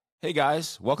Hey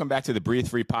guys, welcome back to the Breathe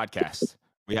Free podcast.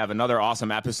 We have another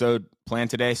awesome episode planned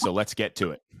today, so let's get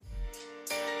to it.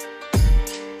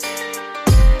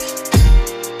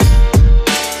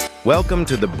 Welcome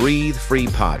to the Breathe Free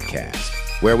podcast,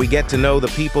 where we get to know the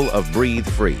people of Breathe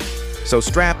Free. So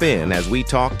strap in as we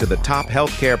talk to the top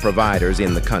healthcare providers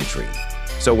in the country.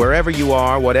 So wherever you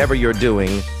are, whatever you're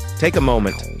doing, take a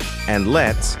moment and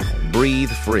let's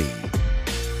breathe free.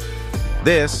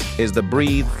 This is the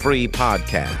Breathe Free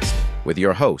podcast with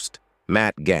your host,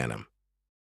 Matt Gannam.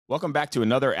 Welcome back to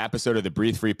another episode of the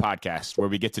Breathe Free podcast, where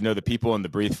we get to know the people in the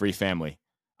Breathe Free family.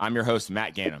 I'm your host,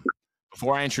 Matt Gannam.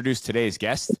 Before I introduce today's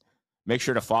guest, make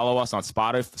sure to follow us on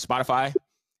Spotify,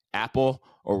 Apple,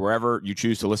 or wherever you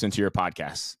choose to listen to your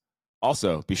podcasts.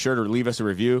 Also, be sure to leave us a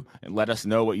review and let us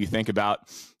know what you think about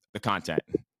the content.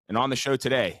 And on the show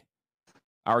today,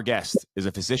 our guest is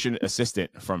a physician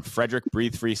assistant from Frederick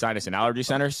Breathe Free Sinus and Allergy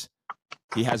Centers.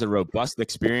 He has a robust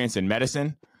experience in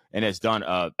medicine and has done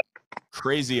a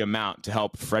crazy amount to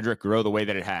help Frederick grow the way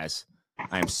that it has.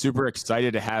 I am super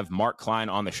excited to have Mark Klein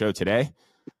on the show today.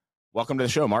 Welcome to the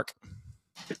show, Mark.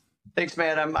 Thanks,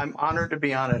 Matt. I'm honored to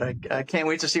be on it. I can't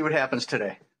wait to see what happens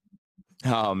today.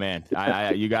 Oh man,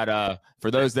 you got for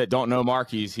those that don't know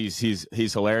Mark, he's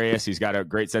hilarious. He's got a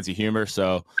great sense of humor,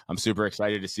 so I'm super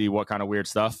excited to see what kind of weird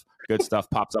stuff, good stuff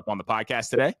pops up on the podcast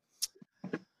today.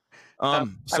 I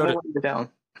won't let you down.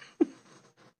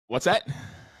 What's that?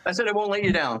 I said I won't let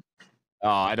you down. Oh,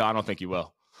 I don't think you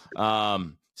will.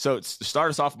 So to start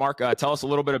us off, Mark, tell us a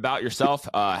little bit about yourself,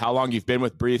 how long you've been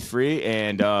with Breathe Free,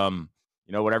 and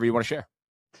whatever you want to share.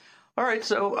 All right,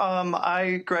 so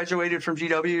I graduated from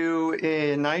GW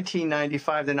in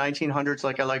 1995, the 1900s,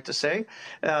 like I like to say,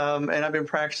 and I've been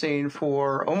practicing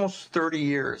for almost 30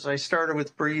 years. I started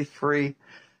with Breathe Free.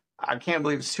 I can't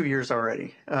believe it's 2 years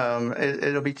already.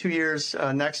 It'll be 2 years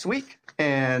next week,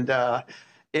 and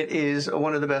it is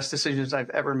one of the best decisions I've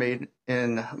ever made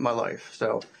in my life.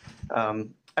 So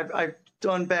I've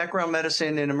done background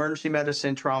medicine in emergency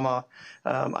medicine, trauma,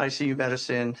 ICU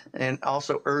medicine, and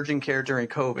also urgent care during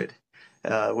COVID,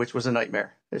 which was a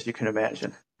nightmare, as you can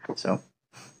imagine. So,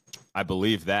 I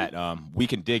believe that. We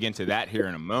can dig into that here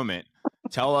in a moment.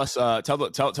 Tell us, tell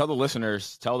the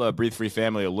listeners, tell the Breathe Free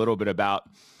family a little bit about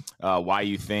why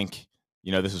you think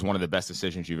this is one of the best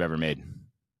decisions you've ever made.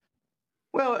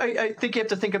 Well, I think you have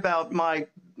to think about my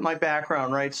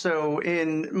background, right? So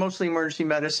in mostly emergency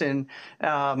medicine,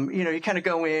 you kind of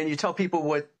go in, you tell people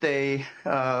what they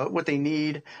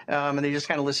need, and they just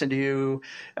kind of listen to you.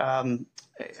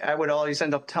 I would always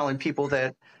end up telling people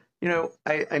that,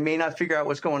 I may not figure out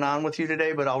what's going on with you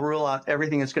today, but I'll rule out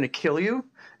everything that's going to kill you.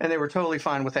 And they were totally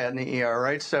fine with that in the ER,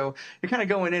 right? So you're kind of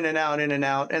going in and out.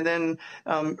 And then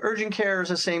urgent care is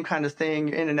the same kind of thing,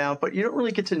 in and out, but you don't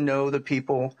really get to know the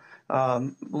people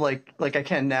like I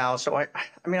can now. So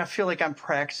I feel like I'm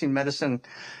practicing medicine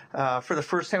for the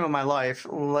first time in my life,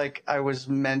 like I was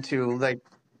meant to, like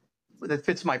that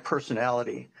fits my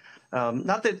personality.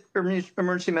 Not that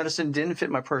emergency medicine didn't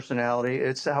fit my personality.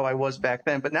 It's how I was back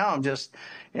then. But now I'm just,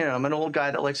 I'm an old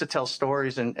guy that likes to tell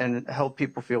stories and help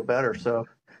people feel better. So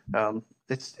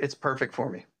it's perfect for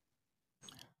me.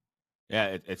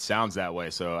 Yeah, it sounds that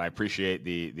way. So I appreciate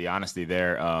the honesty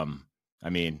there.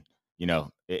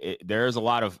 There's a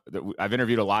lot of, I've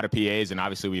interviewed a lot of PAs, and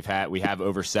obviously we have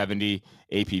over 70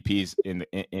 APPs in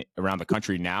around the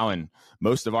country now. And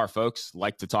most of our folks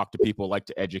like to talk to people, like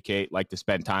to educate, like to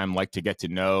spend time, like to get to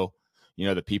know,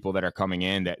 the people that are coming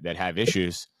in that have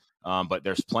issues. But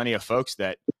there's plenty of folks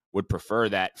that would prefer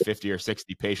that 50 or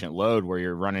 60 patient load where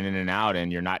you're running in and out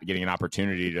and you're not getting an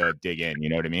opportunity to dig in. You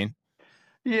know what I mean?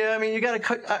 Yeah, you got to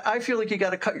cut. I feel like you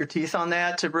got to cut your teeth on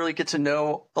that to really get to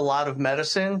know a lot of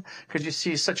medicine, because you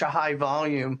see such a high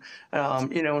volume.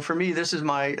 For me, this is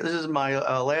my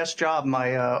last job,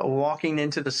 my walking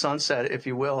into the sunset, if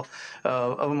you will,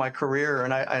 of my career,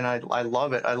 and I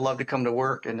love it. I love to come to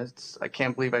work, and I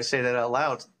can't believe I say that out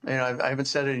loud. I haven't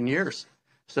said it in years,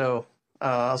 so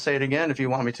I'll say it again if you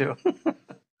want me to.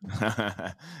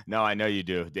 No, I know you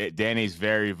do. Danny's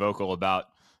very vocal about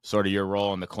sort of your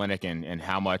role in the clinic and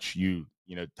how much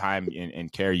time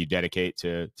and care you dedicate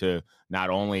to not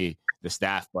only the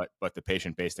staff, but the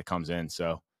patient base that comes in.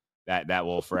 So that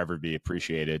will forever be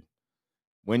appreciated.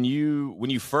 When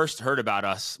you first heard about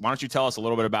us, why don't you tell us a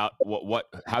little bit about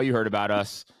how you heard about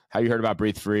us, how you heard about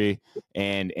Breathe Free,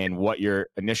 and what your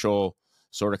initial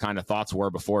sort of kind of thoughts were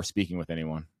before speaking with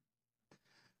anyone?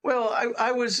 Well,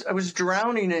 I was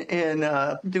drowning in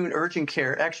doing urgent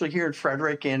care, actually here in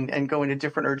Frederick, and going to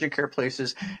different urgent care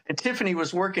places. And Tiffany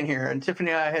was working here, and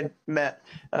Tiffany and I had met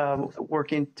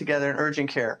working together in urgent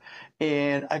care.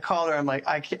 And I called her. I'm like,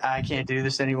 I can't do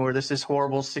this anymore. This is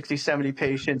horrible. 60, 70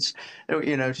 patients.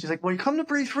 She's like, well, you come to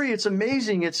Breathe Free. It's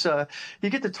amazing. It's you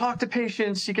get to talk to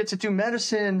patients. You get to do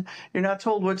medicine. You're not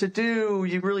told what to do.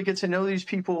 You really get to know these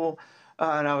people.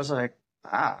 And I was like,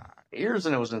 ears,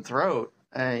 nose, and throat.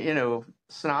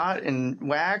 Snot and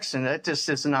wax, and that just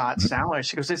does not sound like.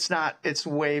 She goes, it's not, it's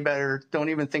way better. Don't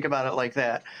even think about it like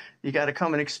that. You got to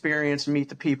come and experience, meet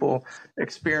the people,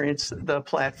 experience the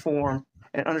platform,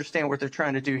 and understand what they're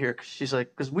trying to do here. She's like,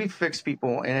 because we fix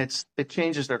people, and it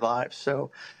changes their lives.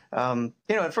 So,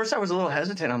 at first I was a little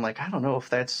hesitant. I'm like, I don't know if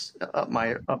that's up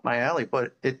my alley,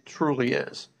 but it truly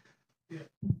is.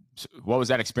 So what was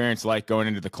that experience like going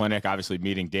into the clinic? Obviously,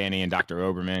 meeting Danny and Dr.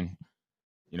 Oberman.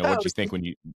 What did you think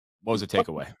what was the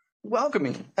takeaway?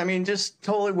 Welcoming. I mean, just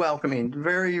totally welcoming,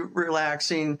 very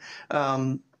relaxing.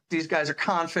 These guys are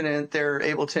confident. They're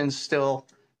able to instill,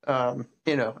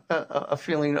 a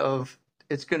feeling of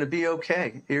it's going to be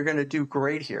okay. You're going to do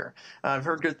great here. I've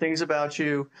heard good things about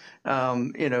you,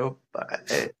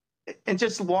 and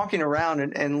just walking around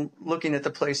and looking at the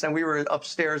place. And we were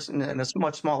upstairs in a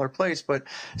much smaller place, but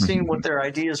seeing what their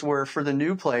ideas were for the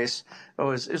new place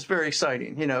was very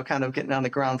exciting, kind of getting on the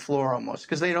ground floor almost,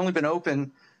 because they'd only been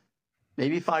open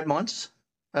maybe 5 months.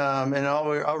 And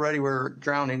already we're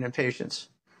drowning in patients.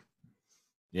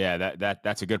 Yeah,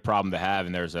 that's a good problem to have.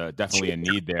 And there's definitely a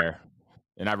need there.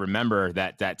 And I remember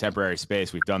that temporary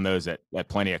space. We've done those at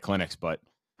plenty of clinics, but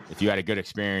if you had a good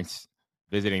experience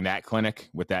visiting that clinic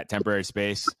with that temporary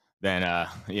space, then,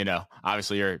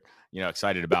 obviously you're,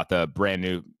 excited about the brand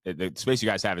new, the space you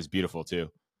guys have is beautiful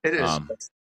too. It is.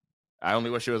 I only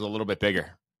wish it was a little bit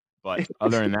bigger, but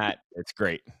other than that, it's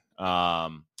great.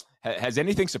 Has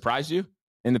anything surprised you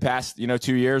in the past,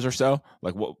 2 years or so?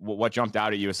 Like what jumped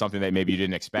out at you as something that maybe you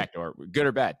didn't expect, or good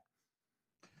or bad?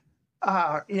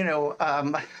 I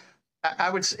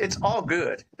would say it's all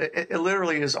good. It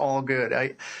literally is all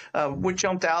good. What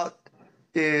jumped out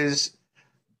is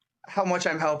how much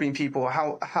I'm helping people,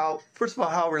 how first of all,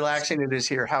 how relaxing it is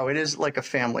here, how it is like a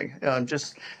family,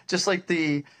 just like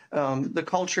the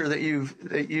culture that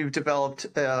you've developed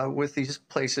with these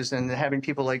places, and having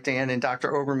people like Dan and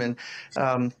Dr. Oberman.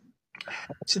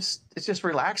 It's just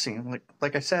relaxing.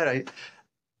 Like I said,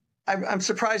 I'm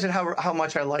surprised at how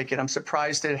much I like it. I'm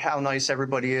surprised at how nice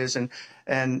everybody is. And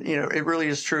it really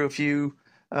is true. If you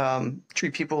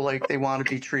treat people like they want to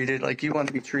be treated, like you want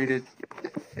to be treated,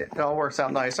 it all works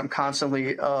out nice. I'm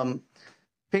constantly,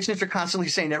 patients are constantly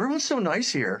saying, everyone's so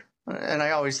nice here. And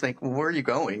I always think, well, where are you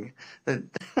going? That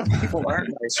people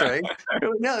aren't nice, right?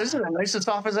 No, this is the nicest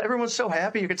office. Everyone's so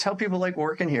happy. You could tell people like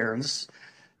working here. And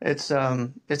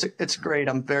it's great.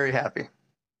 I'm very happy.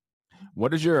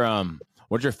 What did your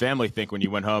family think when you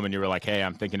went home and you were like, hey,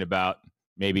 I'm thinking about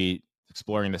maybe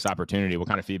exploring this opportunity? What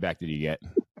kind of feedback did you get?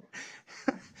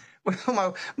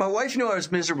 Well, my wife knew I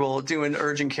was miserable doing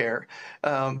urgent care,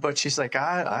 but she's like,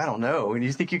 I don't know. And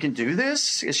you think you can do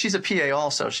this? She's a PA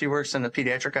also. She works in the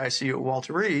pediatric ICU at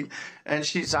Walter Reed, and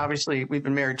we've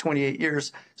been married 28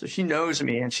 years, so she knows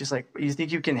me. And she's like, you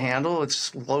think you can handle it?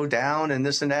 Slow down and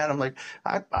this and that. I'm like,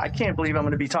 I can't believe I'm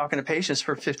going to be talking to patients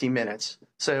for 50 minutes.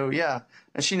 So yeah,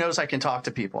 and she knows I can talk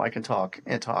to people. I can talk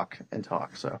and talk and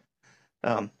talk. So.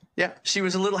 Yeah, she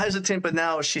was a little hesitant, but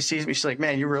now she sees me. She's like,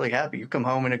 man, you're really happy. You come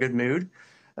home in a good mood.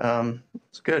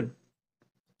 It's good.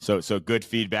 So good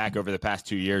feedback over the past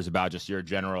 2 years about just your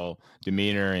general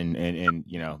demeanor and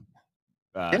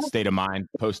state of mind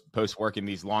post working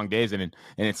these long days. And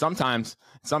sometimes,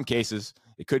 in some cases,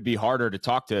 it could be harder to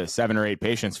talk to 7 or 8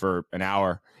 patients for an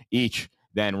hour each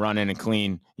than run in and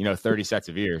clean, 30 sets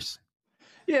of ears.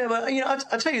 Yeah, but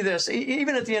I'll tell you this.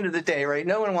 Even at the end of the day, right?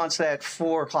 No one wants that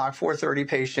 4 o'clock,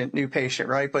 4:30 new patient,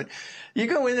 right? But you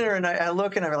go in there and I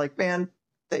look and I'm like, man,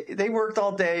 they worked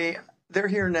all day. They're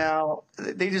here now.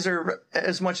 They deserve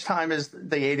as much time as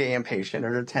the 8 a.m. patient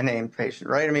or the 10 a.m. patient,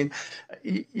 right? I mean,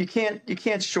 you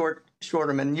can't short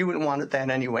them, and you wouldn't want it that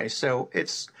anyway. So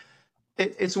it's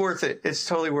worth it. It's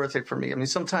totally worth it for me. I mean,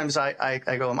 sometimes I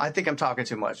go, I think I'm talking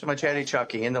too much. I'm a chatty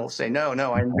Chucky, and they'll say, no,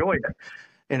 I enjoyed it.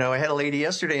 I had a lady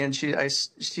yesterday, and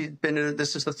she'd been to,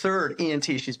 this is the 3rd ENT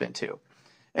she's been to.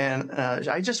 And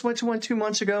I just went to one 2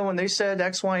 months ago, and they said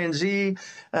X, Y, and Z.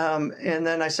 And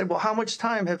then I said, well, how much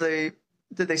time did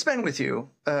they spend with you?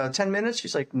 10 minutes?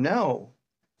 She's like, no,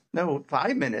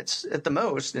 5 minutes at the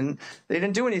most. And they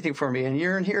didn't do anything for me. And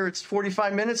you're in here, it's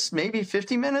 45 minutes, maybe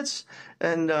 50 minutes.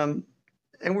 And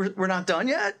we're not done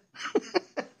yet.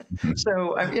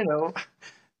 So,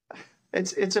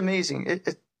 It's amazing.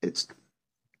 It's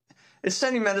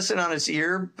sending medicine on its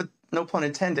ear, but no pun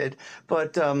intended.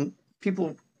 But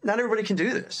not everybody can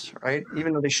do this, right?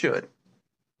 Even though they should.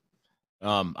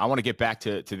 I want to get back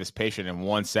to this patient in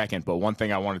 1 second, but one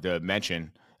thing I wanted to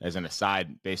mention as an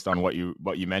aside, based on what you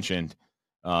mentioned,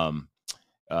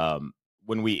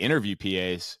 when we interview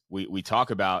PAs, we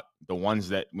talk about the ones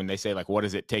that when they say like, what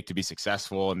does it take to be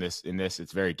successful in this,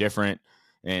 it's very different.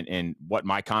 And what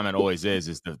my comment always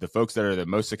is the folks that are the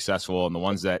most successful and the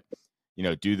ones that,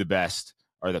 do the best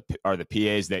are the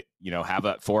PAs that, have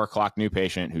a 4 o'clock new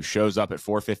patient who shows up at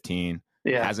 4:15,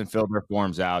 hasn't filled their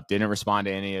forms out, didn't respond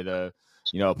to any of the,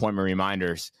 appointment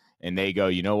reminders. And they go,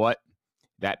 you know what,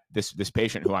 that this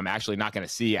patient who I'm actually not going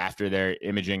to see after their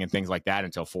imaging and things like that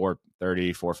until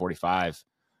 4:30, 4:45,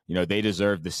 they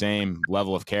deserve the same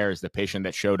level of care as the patient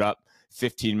that showed up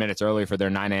 15 minutes early for their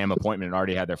 9 a.m. appointment and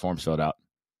already had their forms filled out.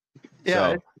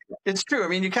 Yeah, it's true. I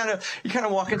mean, you kind of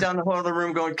walking down the hall of the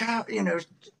room going, God,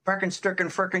 frickin'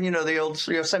 frickin', the old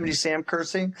Yosemite Sam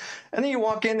cursing. And then you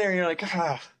walk in there and you're like,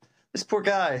 this poor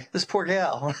guy, this poor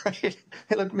gal, right?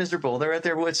 They look miserable. They're at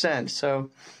their wit's end.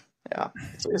 So, yeah,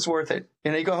 it's worth it.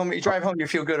 You go home, you drive home, you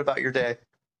feel good about your day.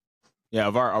 Yeah,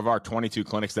 of our 22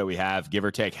 clinics that we have, give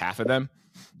or take half of them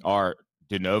are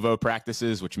de novo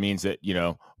practices, which means that,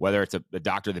 whether it's a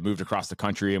doctor that moved across the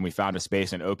country and we found a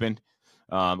space and opened,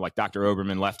 like Dr.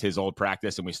 Oberman left his old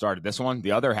practice and we started this one.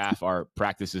 The other half are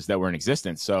practices that were in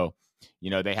existence. So,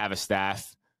 they have a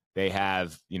staff, they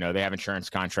have insurance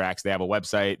contracts, they have a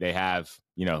website, they have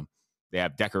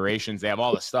decorations, they have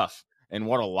all this stuff. And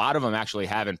what a lot of them actually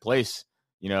have in place,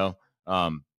 what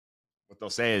they'll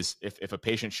say is if a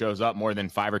patient shows up more than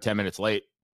 5 or 10 minutes late,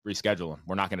 reschedule them.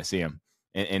 We're not going to see them.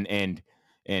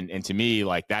 And to me,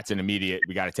 like, that's an immediate,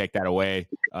 we got to take that away.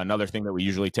 Another thing that we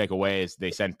usually take away is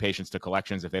they send patients to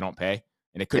collections if they don't pay.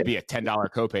 And it could be a $10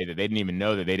 copay that they didn't even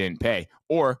know that they didn't pay,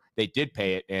 or they did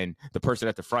pay it and the person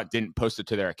at the front didn't post it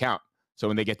to their account. So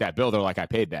when they get that bill, they're like, I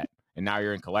paid that. And now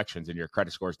you're in collections and your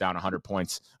credit score is down 100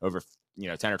 points over,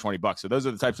 10 or 20 bucks. So those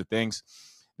are the types of things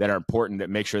that are important that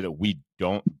make sure that we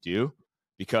don't do,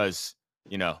 because,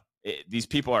 these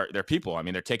people they're people. I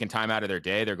mean, they're taking time out of their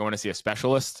day. They're going to see a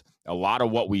specialist. A lot of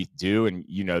what we do, and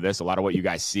a lot of what you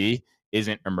guys see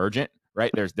isn't emergent, right?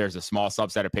 There's a small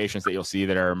subset of patients that you'll see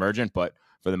that are emergent, but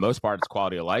for the most part, it's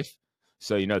quality of life.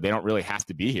 So, they don't really have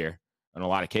to be here in a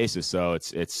lot of cases. So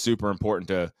it's super important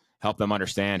to help them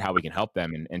understand how we can help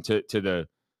them, and to the,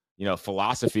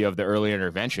 philosophy of the early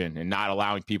intervention and not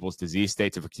allowing people's disease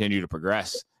state to continue to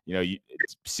progress.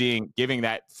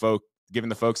 Giving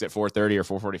the folks at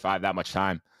 4:30 or 4:45 that much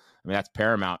time, I mean, that's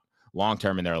paramount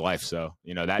long-term in their life. So,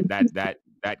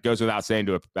 that goes without saying.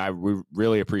 We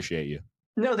really appreciate you.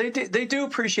 No, they do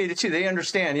appreciate it too. They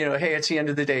understand, hey, it's the end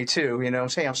of the day too,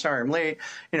 hey, I'm sorry I'm late,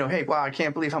 hey, wow, I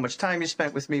can't believe how much time you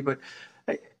spent with me. But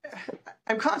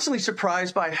I'm constantly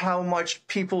surprised by how much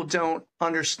people don't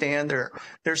understand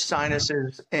their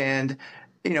sinuses and,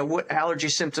 what allergy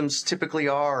symptoms typically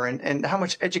are, and how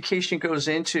much education goes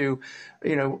into,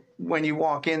 when you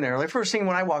walk in there. Like, first thing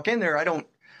when I walk in there, I don't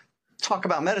talk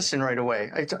about medicine right away.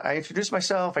 I introduce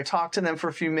myself, I talk to them for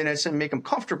a few minutes and make them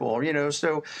comfortable,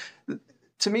 so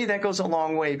to me, that goes a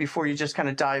long way before you just kind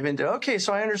of dive into, okay,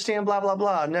 so I understand, blah, blah,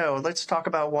 blah. No, let's talk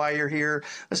about why you're here.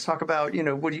 Let's talk about,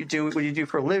 what do you do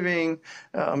for a living?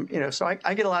 So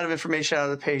I get a lot of information out of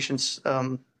the patients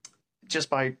just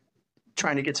by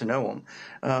trying to get to know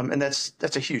them. And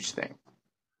that's a huge thing.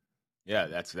 Yeah,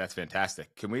 that's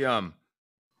fantastic. Can we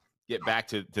get back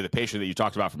to the patient that you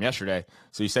talked about from yesterday?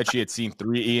 So you said she had seen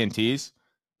 3 ENTs.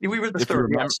 We were the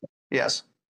third. Yes.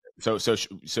 So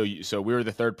we were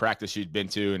the third practice she'd been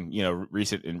to, and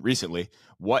recently.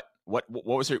 What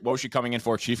was she coming in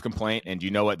for? Chief complaint, and do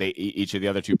you know what each of the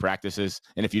other 2 practices?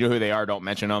 And if you know who they are, don't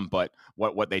mention them. But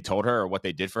what they told her or what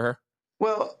they did for her?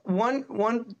 Well,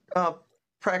 one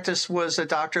practice was a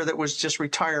doctor that was just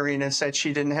retiring and said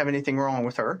she didn't have anything wrong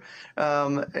with her,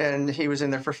 and he was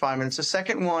in there for 5 minutes. The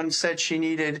second one said she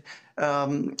needed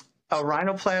a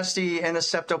rhinoplasty and a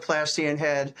septoplasty and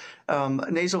had a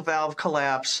nasal valve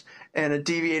collapse and a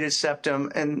deviated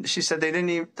septum. And she said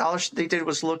all they did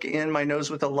was look in my nose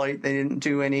with a light. They didn't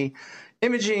do any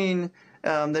imaging.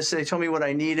 They told me what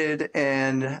I needed,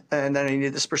 and then I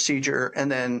needed this procedure,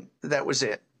 and then that was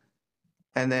it.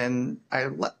 And then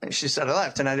she said I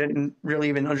left, and I didn't really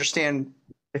even understand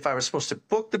if I was supposed to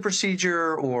book the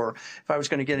procedure or if I was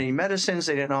going to get any medicines.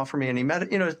 They didn't offer me any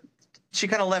she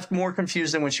kind of left more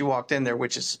confused than when she walked in there,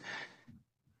 which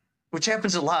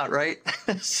happens a lot, right?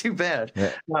 It's too bad.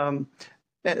 Yeah.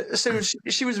 So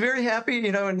she was very happy,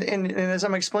 and as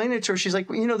I'm explaining it to her, she's like,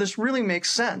 this really makes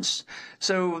sense.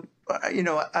 So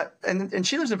and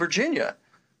she lives in Virginia,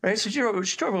 right? So she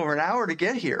drove over an hour to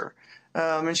get here.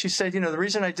 And she said, the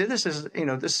reason I did this is,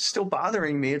 this is still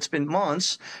bothering me. It's been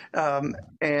months.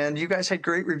 And you guys had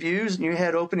great reviews and you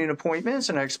had opening appointments.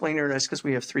 And I explained to her that's because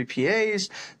we have 3 PAs,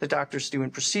 the doctor's doing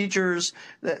procedures,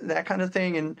 that kind of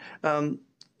thing. And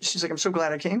she's like, I'm so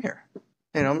glad I came here,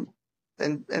 And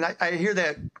I hear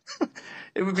that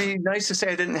it would be nice to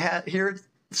say I didn't hear it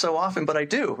so often, but I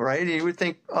do, right? You would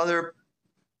think other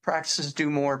practices do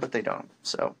more, but they don't.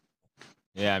 So.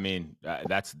 Yeah, I mean,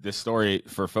 that's this story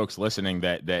for folks listening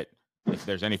that if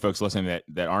there's any folks listening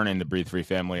that aren't in the Breathe Free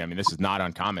family, I mean, this is not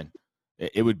uncommon.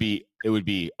 It would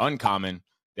be uncommon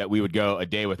that we would go a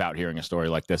day without hearing a story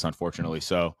like this, unfortunately.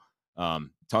 So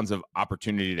tons of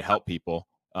opportunity to help people.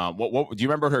 What do you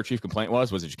remember what her chief complaint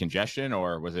was? Was it congestion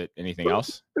or was it anything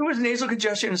else? It was nasal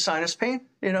congestion and sinus pain,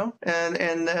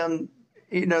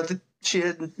 she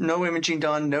had no imaging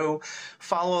done, no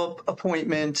follow-up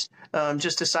appointment,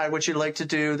 just decide what you'd like to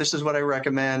do. This is what I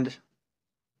recommend.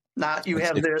 Not you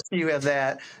have this, you have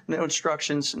that, no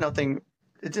instructions, nothing.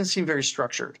 It didn't seem very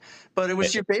structured. But it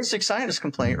was your basic sinus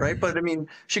complaint, right? But, I mean,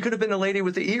 she could have been the lady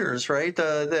with the ears, right,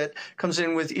 that comes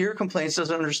in with ear complaints,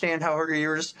 doesn't understand how her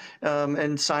ears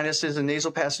and sinuses and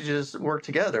nasal passages work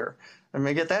together. I mean,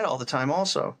 I get that all the time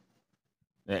also.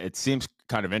 It seems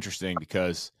kind of interesting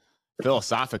because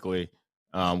philosophically,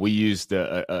 we use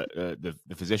the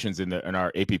physicians in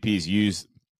our APPs use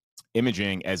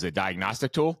imaging as a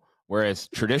diagnostic tool, whereas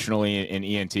traditionally in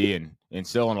ENT and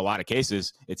still in a lot of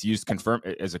cases, it's used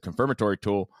as a confirmatory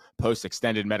tool post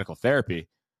extended medical therapy.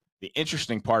 The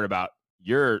interesting part about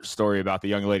your story about the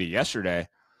young lady yesterday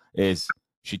is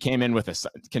she came in with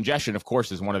congestion. Of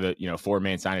course, is one of the 4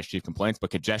 main sinus chief complaints,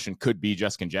 but congestion could be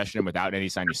just congestion without any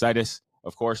sinusitis,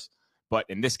 of course. But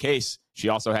in this case, she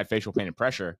also had facial pain and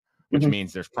pressure, which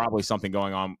means there's probably something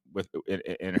going on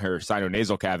in her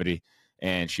sinonasal cavity,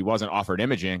 and she wasn't offered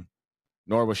imaging,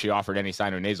 nor was she offered any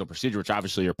sinonasal procedure, which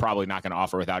obviously you're probably not going to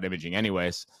offer without imaging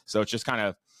anyways. So it's just kind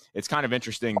of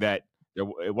interesting that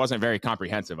it wasn't very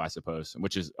comprehensive, I suppose,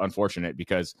 which is unfortunate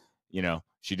because,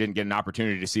 she didn't get an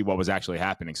opportunity to see what was actually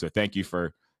happening. So thank you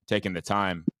for taking the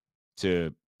time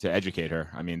to educate her.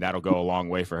 I mean, that'll go a long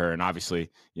way for her. And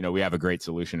obviously, we have a great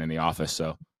solution in the office,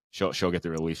 so she'll get the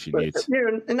relief she needs.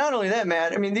 And not only that,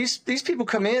 Matt, I mean, these people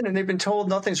come in and they've been told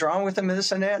nothing's wrong with them and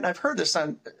this and that. And I've heard this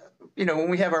on, when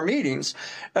we have our meetings,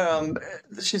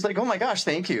 she's like, oh my gosh,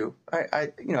 thank you.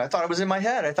 I thought it was in my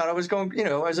head. I thought I was going,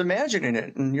 I was imagining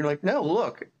it. And you're like, no,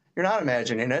 look, you're not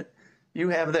imagining it. You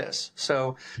have this.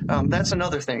 So that's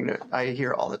another thing that I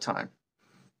hear all the time.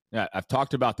 Yeah. I've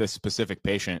talked about this specific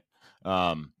patient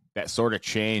that sort of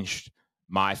changed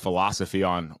my philosophy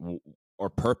on or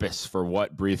purpose for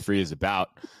what Breathe Free is about.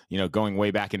 Going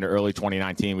way back into early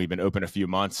 2019, we've been open a few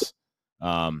months.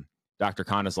 Dr.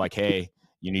 Khanna's like, hey,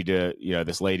 you need to,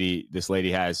 this lady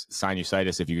has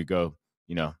sinusitis. If you could go,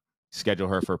 schedule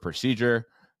her for a procedure.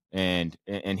 And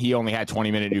he only had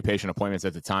 20-minute new patient appointments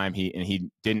at the time. He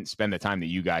didn't spend the time that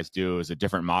you guys do. It was a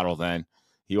different model then.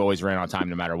 He always ran on time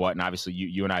no matter what. And obviously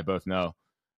you and I both know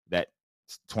that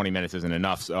 20 minutes isn't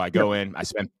enough. So I go in, I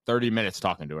spend 30 minutes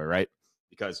talking to her, right?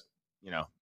 Because,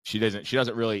 he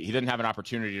didn't have an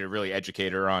opportunity to really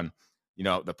educate her on,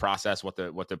 the process, what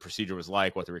the procedure was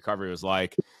like, what the recovery was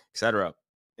like, et cetera.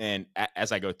 And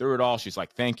as I go through it all, she's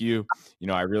like, thank you.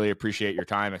 I really appreciate your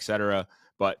time, et cetera.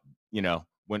 But,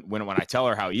 when I tell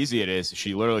her how easy it is,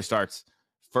 she literally starts,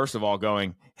 first of all,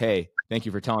 going, hey, thank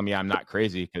you for telling me I'm not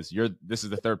crazy, because this is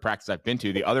the 3rd practice I've been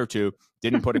to. The other 2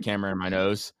 didn't put a camera in my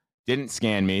nose, didn't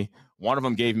scan me. One of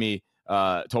them gave me,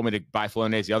 told me to buy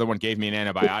Flonase. The other one gave me an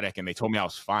antibiotic, and they told me I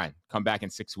was fine. Come back in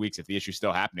 6 weeks if the issue's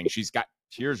still happening. She's got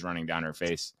tears running down her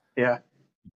face. Yeah.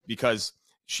 Because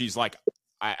she's like,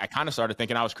 I kind of started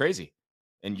thinking I was crazy.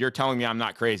 And you're telling me I'm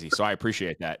not crazy, so I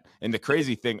appreciate that. And the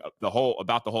crazy thing,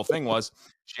 about the whole thing was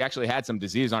she actually had some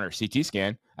disease on her CT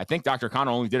scan. I think Dr. Khanna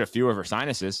only did a few of her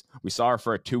sinuses. We saw her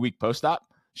for a 2-week post-op.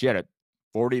 She had a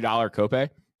 $40 copay.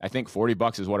 I think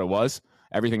 $40 is what it was.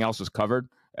 Everything else was covered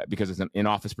because it's an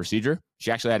in-office procedure.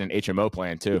 She actually had an HMO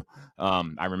plan too.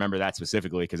 I remember that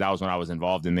specifically because that was when I was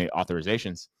involved in the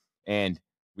authorizations. And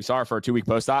we saw her for a 2-week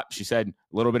post-op. She said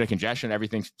a little bit of congestion.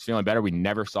 Everything's feeling better. We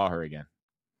never saw her again.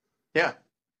 Yeah.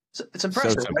 It's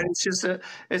impressive, right?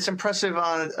 It's impressive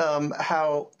on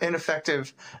how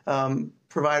ineffective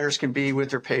providers can be with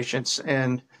their patients,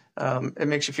 and it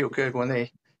makes you feel good when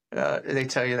they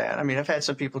tell you that. I mean, I've had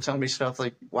some people tell me stuff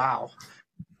like, "Wow,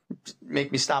 make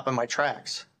me stop in my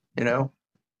tracks."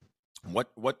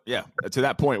 What? Yeah. To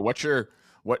that point,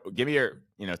 give me your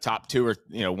top 2 or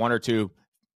 1 or 2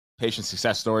 patient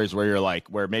success stories where you're like,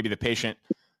 where maybe the patient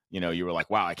you were like,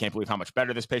 wow, I can't believe how much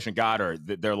better this patient got, or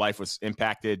their life was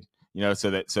impacted, so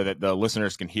that the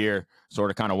listeners can hear sort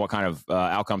of kind of what kind of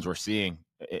outcomes we're seeing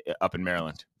up in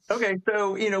Maryland. Okay,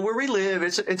 so where we live,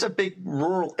 it's a big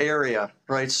rural area,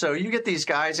 right? So you get these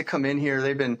guys that come in here.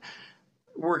 They've been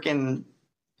working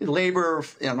labor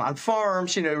on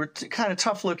farms, kind of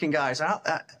tough-looking guys.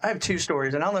 I have two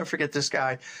stories, and I'll never forget this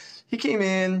guy. He came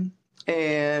in,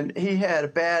 and he had a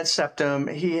bad septum.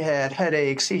 He had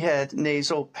headaches. He had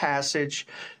nasal passage,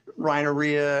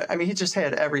 rhinorrhea. I mean, he just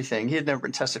had everything. He had never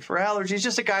been tested for allergies.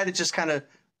 Just a guy that just kind of,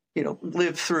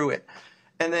 lived through it.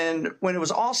 And then when it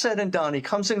was all said and done, he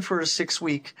comes in for a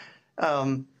 6-week.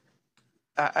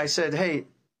 I said, hey,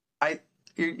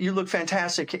 you look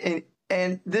fantastic.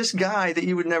 And this guy that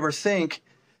you would never think,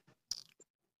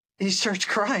 he starts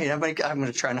crying. I'm like, I'm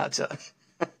going to try not to.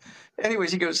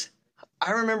 Anyways, he goes,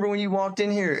 I remember when you walked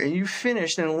in here and you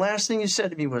finished, and the last thing you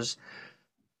said to me was,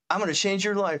 I'm going to change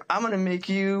your life. I'm going to make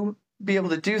you be able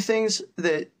to do things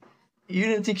that you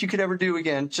didn't think you could ever do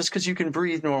again, just because you can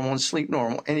breathe normal and sleep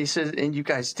normal. And he said, and you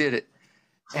guys did it.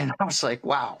 And I was like,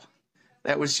 wow,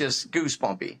 that was just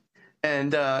goosebumpy.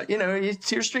 And,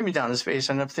 tears streaming down his face.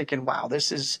 And I'm thinking, wow,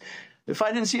 if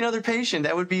I didn't see another patient,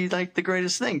 that would be like the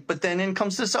greatest thing. But then in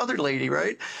comes this other lady,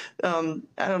 right? I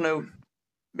don't know,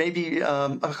 maybe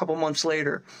a couple months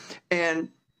later. And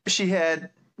she had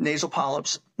nasal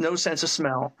polyps, no sense of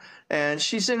smell. And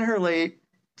she's in her late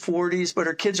 40s, but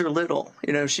her kids are little.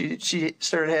 She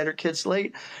started had her kids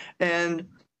late. And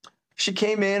she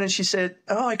came in and she said,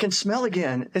 oh, I can smell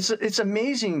again. It's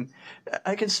amazing.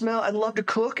 I can smell. I'd love to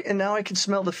cook. And now I can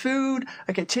smell the food.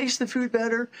 I can taste the food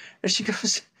better. And she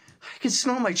goes, I can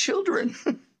smell my children.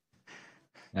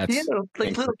 That's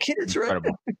like little kids, right?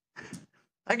 Incredible.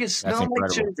 I can smell my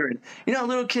children. How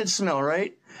little kids smell,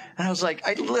 right? And I was like,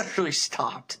 I literally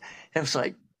stopped. And I was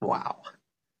like, wow.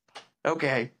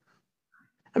 Okay.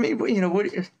 I mean,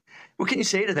 what can you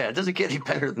say to that? It doesn't get any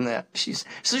better than that. She's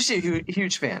a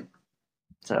huge fan.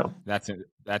 So that's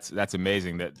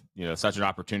amazing that, such an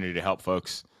opportunity to help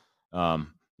folks,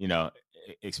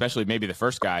 especially maybe the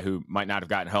first guy who might not have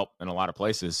gotten help in a lot of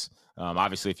places.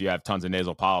 Obviously, if you have tons of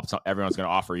nasal polyps, everyone's going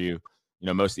to offer you,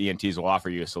 most ENTs will offer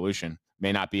you a solution.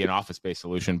 May not be an office-based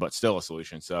solution, but still a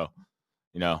solution. So,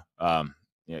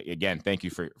 again, thank you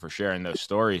for sharing those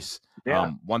stories.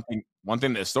 Yeah. One thing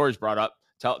that the stories brought up,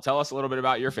 tell us a little bit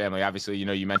about your family. Obviously,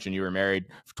 you mentioned you were married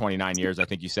for 29 years, I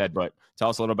think you said, but tell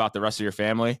us a little about the rest of your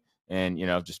family and,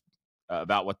 just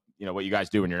about what you guys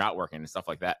do when you're not working and stuff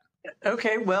like that.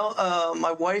 Okay. Well,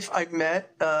 my wife I met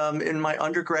in my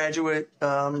undergraduate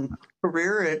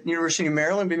career at University of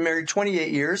Maryland. Been married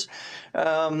 28 years.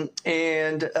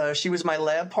 And she was my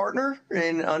lab partner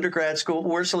in undergrad school.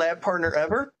 Worst lab partner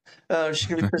ever. She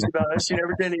can be pissed about us. She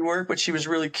never did any work, but she was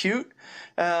really cute.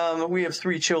 We have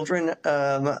 3 children,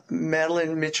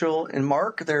 Madeline, Mitchell, and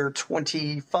Mark. They're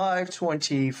 25,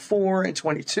 24, and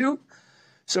 22.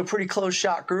 So pretty close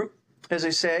shot group, as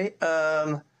they say.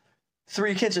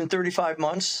 3 kids in 35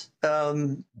 months.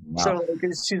 Wow. So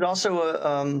she's also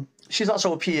a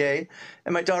PA,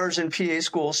 and my daughter's in PA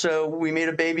school. So we made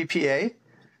a baby PA.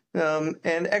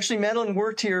 And actually, Madeline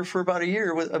worked here for about a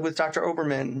year with Dr.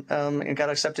 Oberman and got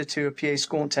accepted to a PA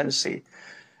school in Tennessee.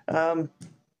 And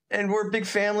we're a big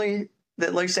family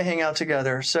that likes to hang out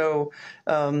together. So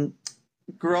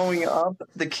growing up,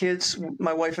 the kids,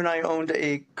 my wife and I owned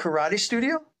a karate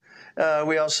studio.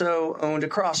 We also owned a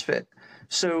CrossFit.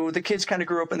 So the kids kind of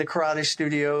grew up in the karate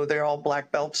studio. They're all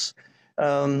black belts.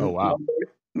 Oh, wow.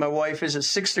 My wife is at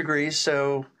 6th degree,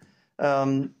 so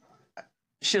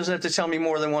she doesn't have to tell me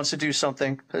more than once to do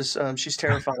something because she's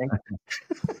terrifying.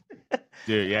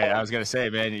 Dude, yeah, I was going to say,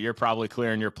 man, you're probably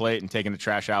clearing your plate and taking the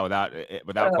trash out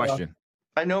without question.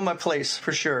 I know my place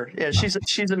for sure. Yeah, she's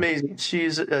amazing.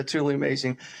 She's truly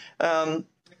amazing. I've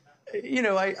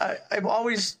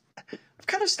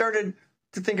kind of started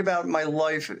to think about my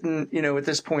life, and, at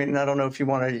this point, and I don't know if you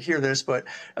want to hear this, but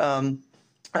you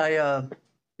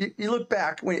look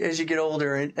back as you get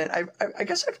older, and I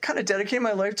guess I've kind of dedicated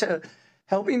my life to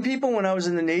helping people. When I was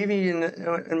in the Navy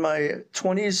in my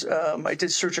 20s, I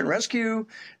did search and rescue.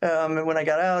 And when I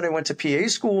got out, I went to PA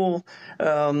school.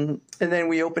 And then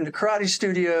we opened a karate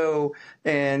studio,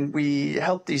 and we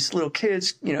helped these little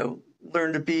kids,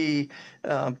 learn to be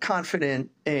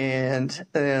confident and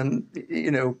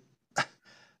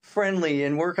friendly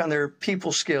and work on their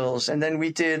people skills. And then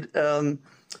we did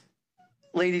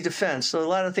lady defense. So a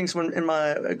lot of things in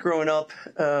my growing up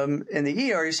in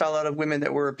the ER, you saw a lot of women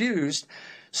that were abused.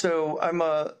 So I'm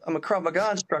a Krav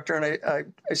Maga instructor, and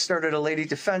I started a lady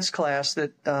defense class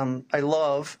that I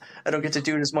love. I don't get to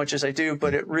do it as much as I do,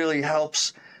 but it really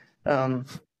helps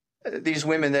these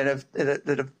women that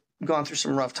have gone through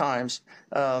some rough times.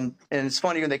 And it's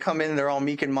funny when they come in, they're all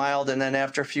meek and mild, and then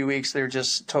after a few weeks, they're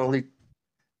just totally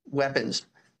weapons.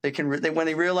 When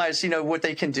they realize, what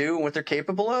they can do and what they're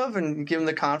capable of, and give them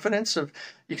the confidence of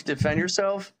you can defend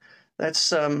yourself. That's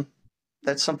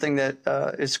something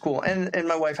that is cool. And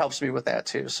my wife helps me with that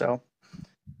too. So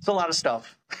it's a lot of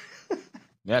stuff.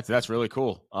 Yeah, that's really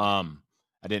cool. I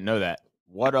didn't know that.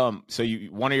 What so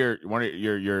one of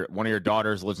your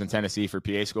daughters lives in Tennessee for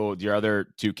PA school. Do your other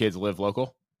two kids live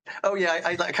local? Oh yeah,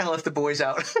 I kind of left the boys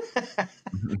out.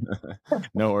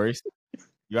 No worries.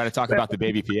 You got to talk about the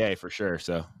baby PA for sure.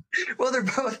 So, well, they're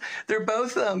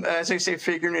both as I say,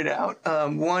 figuring it out.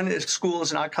 One is school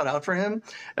is not cut out for him,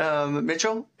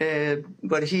 Mitchell,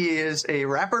 but he is a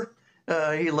rapper.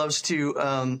 He loves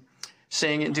to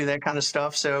sing and do that kind of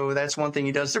stuff. So that's one thing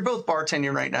he does. They're both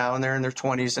bartending right now, and they're in their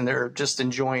 20s, and they're just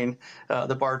enjoying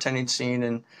the bartending scene.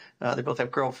 And they both have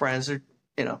girlfriends. They're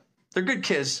good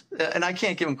kids, and I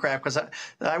can't give them crap because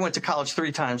I went to college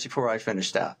 3 times before I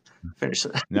finished it.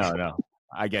 No.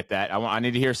 I get that. I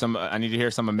need to hear some. I need to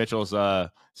hear some of Mitchell's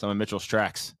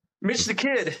tracks. Mitch the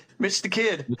kid.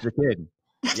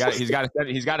 He's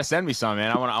got to send me some,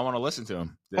 man. I want to listen to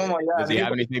him. Oh my God. Does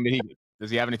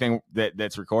he have anything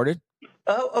that's recorded?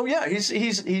 Oh yeah.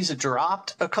 He's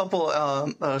dropped a couple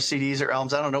CDs or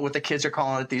albums. I don't know what the kids are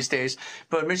calling it these days.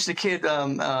 But Mitch the Kid,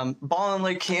 Ballin'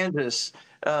 Lake, Kansas.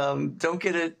 Don't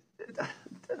get it.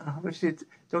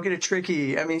 Don't get it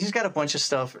tricky. I mean, he's got a bunch of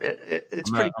stuff.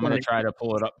 I'm going to try to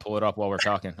pull it up while we're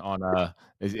talking. On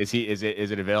is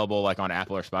it available like on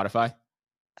Apple or Spotify?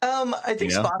 I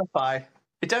think Spotify.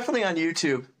 It's definitely on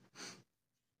YouTube.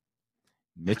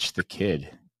 Mitch the Kid.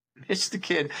 Does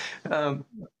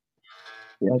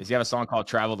he have a song called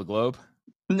 "Travel the Globe"?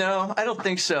 No, I don't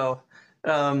think so.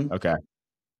 Okay.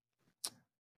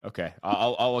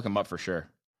 I'll look him up for sure.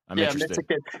 I'm interested. Mitch the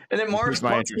Kid. And then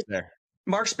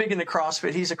Mark's big into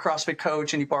CrossFit. He's a CrossFit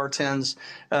coach and he bartends.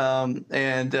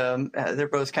 They're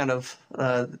both kind of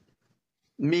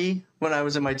me when I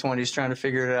was in my 20s trying to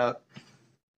figure it out.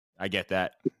 I get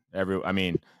that.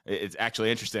 It's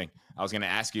actually interesting. I was going to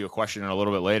ask you a question a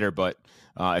little bit later, but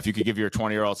if you could give your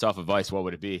 20-year-old self advice, what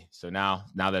would it be? So now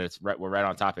that we're right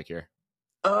on topic here.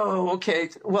 Oh, okay.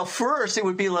 Well, first it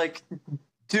would be like,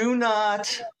 do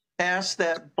not ask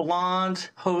that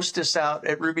blonde hostess out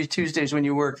at Ruby Tuesdays when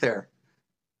you work there.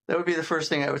 That would be the first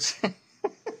thing I would say.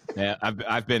 Yeah,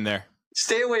 I've been there.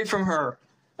 Stay away from her.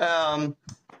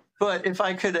 But if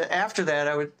I could, after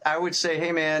that, I would say,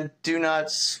 hey man, do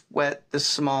not sweat the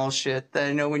small shit.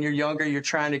 I know when you're younger, you're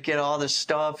trying to get all this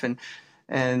stuff and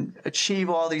achieve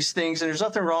all these things, and there's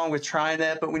nothing wrong with trying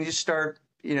that. But when you start,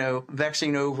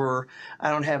 vexing over,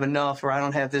 I don't have enough, or I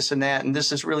don't have this and that, and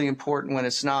this is really important when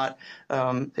it's not,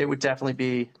 it would definitely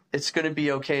be. It's going to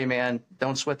be okay, man.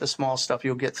 Don't sweat the small stuff.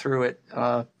 You'll get through it.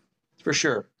 For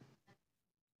sure.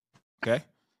 Okay.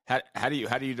 How do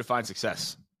you define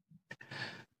success?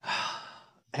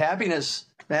 Happiness,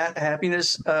 Matt.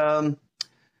 Happiness. That's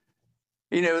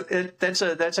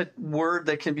a word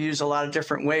that can be used a lot of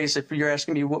different ways. If you're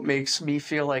asking me what makes me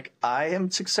feel like I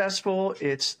am successful,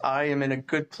 it's I am in a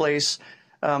good place,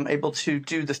 able to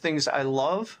do the things I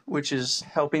love, which is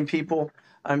helping people.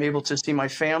 I'm able to see my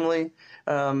family.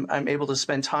 I'm able to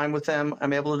spend time with them.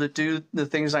 I'm able to do the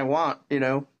things I want,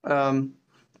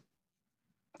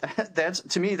 that's,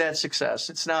 to me, that's success.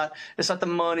 It's not the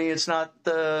money. It's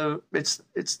the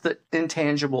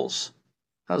intangibles.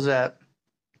 How's that?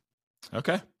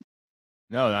 Okay.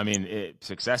 No,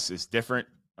 success is different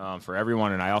for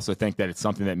everyone. And I also think that it's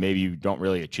something that maybe you don't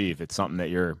really achieve. It's something that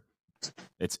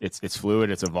it's fluid.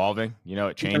 It's evolving,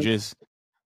 it changes.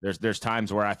 There's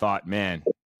times where I thought, man,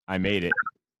 I made it.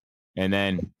 And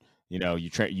then,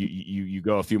 you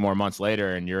go a few more months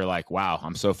later and you're like, wow,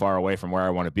 I'm so far away from where I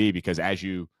want to be, because as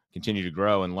you continue to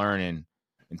grow and learn and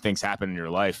things happen in your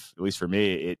life, at least for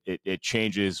me, it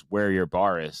changes where your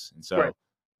bar is. And so right.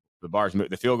 The bars move,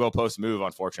 the field goal posts move,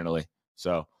 unfortunately.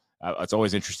 So it's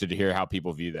always interested to hear how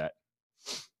people view that.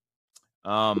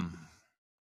 What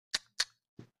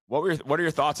are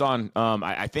your thoughts on,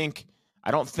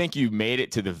 I don't think you made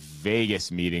it to the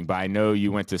Vegas meeting, but I know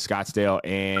you went to Scottsdale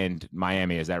and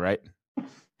Miami. Is that right?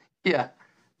 Yeah,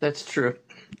 that's true.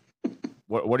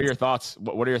 What are your thoughts?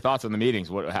 What are your thoughts on the meetings?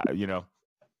 I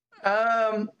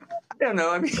don't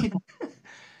know.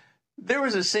 There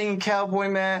was a singing cowboy,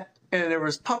 Matt, and there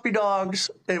was puppy dogs,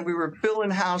 and we were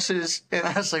building houses, and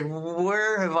I was like,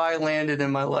 where have I landed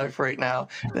in my life right now?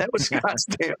 And that was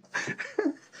Scottsdale.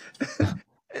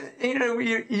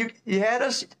 You had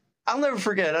us. I'll never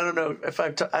forget. I don't know if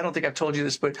I don't think I've told you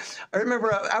this, but I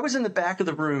remember I was in the back of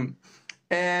the room,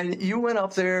 And you went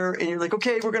up there and you're like,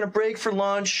 okay, we're going to break for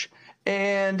lunch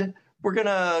and we're going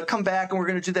to come back and we're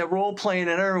going to do that role playing.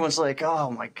 And everyone's like,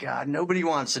 oh my God, nobody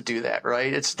wants to do that,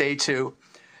 right? It's day 2.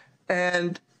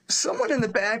 And someone in the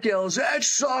back yells, that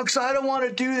sucks. I don't want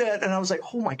to do that. And I was like,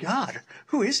 oh my God,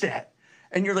 who is that?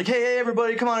 And you're like, hey,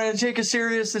 everybody, come on and take it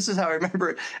serious. This is how I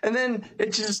remember it. And then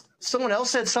it just, someone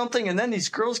else said something. And then these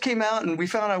girls came out and we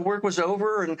found out work was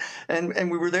over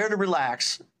and we were there to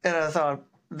relax. And I thought,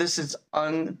 this is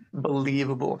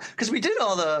unbelievable, because we did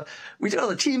all the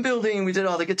team building, we did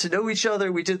all the get to know each other,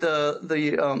 we did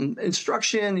the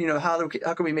instruction, how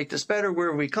can we make this better,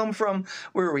 where we come from,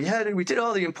 where are we headed, we did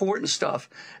all the important stuff.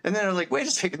 And then I was like, wait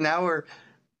a second, now is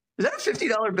that a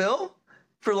 $50 bill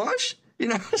for lunch?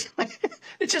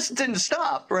 It just didn't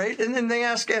stop, right? And then they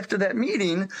ask after that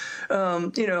meeting,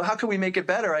 how can we make it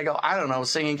better? I go, I don't know,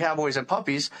 singing Cowboys and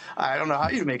Puppies. I don't know how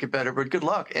you make it better, but good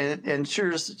luck. And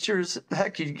sure as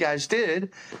heck you guys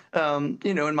did.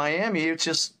 In Miami, it's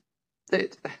just,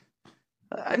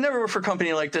 I've never worked for a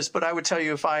company like this, but I would tell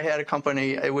you if I had a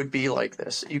company, it would be like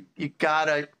this. You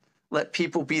gotta let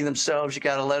people be themselves. You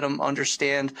got to let them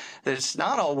understand that it's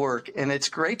not all work, and it's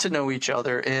great to know each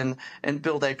other and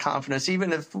build that confidence,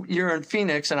 even if you're in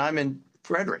Phoenix and I'm in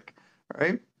Frederick,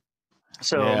 right?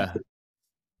 So yeah.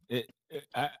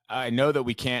 I know that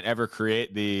we can't ever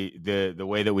create the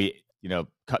way that we,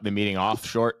 cut the meeting off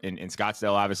short in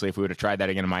Scottsdale. Obviously, if we would have tried that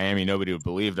again in Miami, nobody would have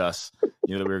believed us, that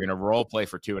we were going to role play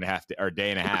for 2.5 or a day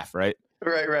and a half. Right.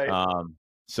 Right.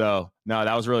 So no,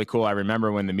 that was really cool. I remember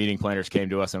when the meeting planners came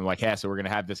to us and were like, hey, so we're going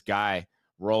to have this guy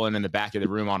rolling in the back of the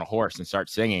room on a horse and start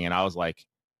singing. And I was like,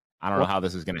 I don't know how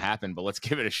this is going to happen, but let's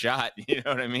give it a shot. You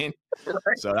know what I mean?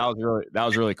 Right. So that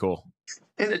was really cool.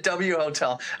 In the W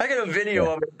Hotel. I got a video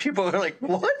of it. People are like,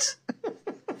 what?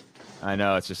 I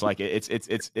know. It's just like, it's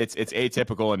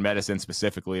atypical in medicine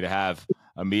specifically to have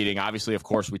a meeting. Obviously, of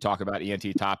course, we talk about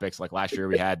ENT topics. Like last year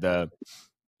we had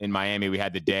in Miami, we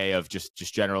had the day of just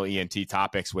general ENT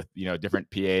topics with, different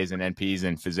PAs and NPs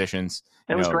and physicians.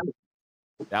 That was great.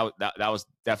 That was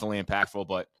definitely impactful.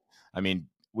 But I mean,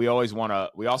 we also want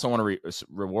to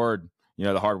reward,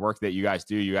 the hard work that you guys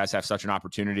do. You guys have such an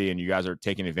opportunity and you guys are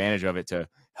taking advantage of it to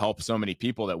help so many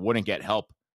people that wouldn't get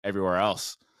help everywhere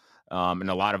else. And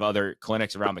a lot of other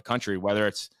clinics around the country, whether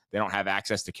it's they don't have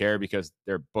access to care because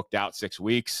they're booked out 6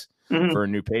 weeks for a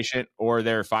new patient, or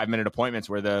they're 5-minute appointments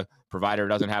where the provider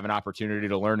doesn't have an opportunity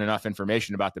to learn enough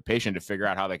information about the patient to figure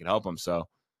out how they can help them. So,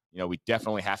 we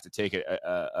definitely have to take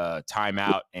a time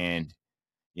out and,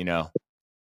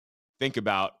 think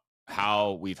about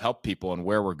how we've helped people and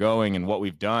where we're going and what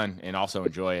we've done, and also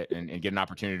enjoy it and get an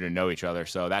opportunity to know each other.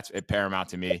 So that's paramount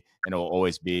to me, and it will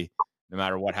always be, no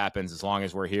matter what happens, as long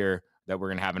as we're here, that we're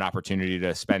going to have an opportunity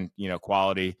to spend,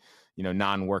 quality,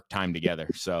 non-work time together.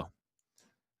 So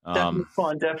definitely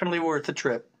fun, definitely worth the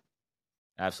trip.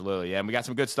 Absolutely. Yeah. And we got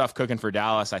some good stuff cooking for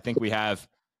Dallas. I think we have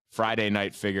Friday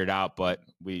night figured out, but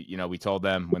we told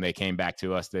them when they came back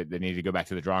to us that they needed to go back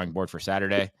to the drawing board for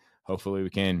Saturday. Hopefully we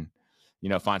can,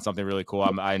 find something really cool.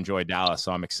 I enjoy Dallas,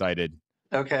 so I'm excited.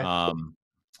 Okay.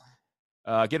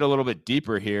 Get a little bit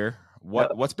deeper here.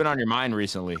 What's been on your mind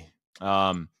recently?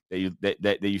 That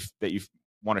you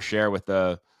want to share with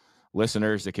the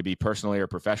listeners? That could be personally or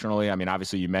professionally. I mean,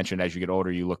 obviously you mentioned as you get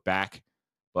older, you look back,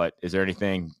 but is there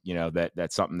anything,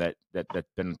 that's something that's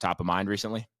been top of mind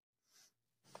recently?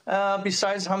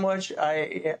 Besides how much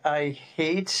I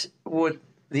hate what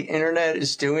the internet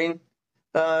is doing,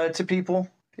 to people,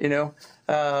 going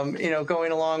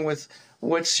along with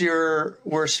what's your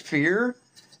worst fear?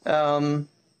 When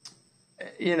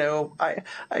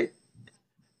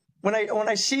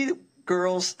I see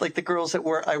girls, like the girls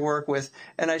that I work with,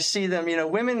 and I see them,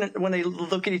 women, when they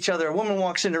look at each other, a woman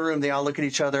walks in the room, they all look at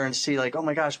each other and see like, oh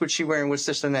my gosh, what's she wearing? What's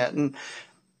this and that? And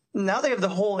now they have the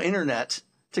whole internet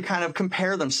to kind of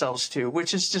compare themselves to,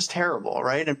 which is just terrible,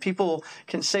 right? And people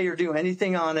can say or do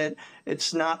anything on it.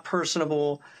 It's not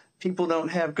personable. People don't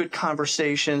have good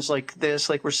conversations like this,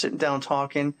 like we're sitting down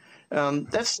talking. And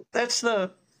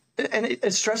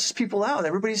it stresses people out.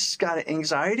 Everybody's got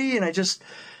anxiety, and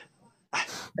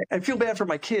I feel bad for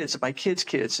my kids and my kids'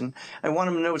 kids, and I want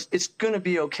them to know it's going to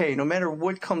be okay. No matter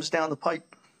what comes down the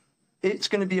pipe, it's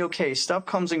going to be okay. Stuff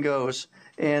comes and goes,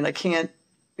 and I can't,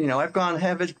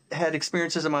 I've had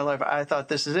experiences in my life. I thought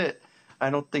this is it. I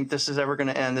don't think this is ever going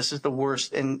to end. This is the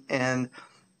worst. And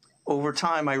over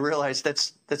time, I realized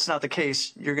that's not the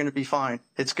case. You're going to be fine.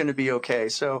 It's going to be okay.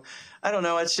 So I don't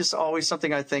know. It's just always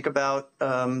something I think about.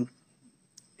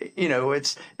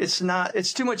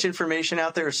 It's too much information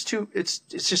out there. It's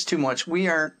just too much. We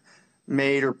aren't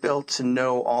made or built to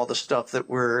know all the stuff that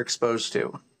we're exposed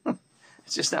to.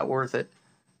 It's just not worth it.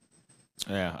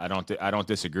 Yeah, I don't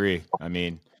disagree. I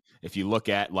mean, if you look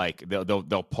at like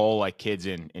they'll poll like kids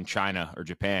in China or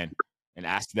Japan and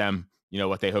ask them,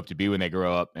 what they hope to be when they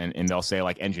grow up, and they'll say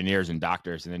like engineers and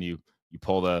doctors, and then you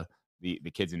poll the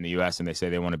kids in the US and they say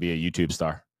they want to be a YouTube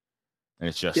star. And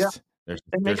it's Yeah. just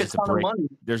They make a ton of money.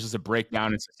 there's just a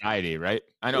breakdown in society, right?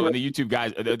 I know, and the YouTube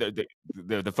guys,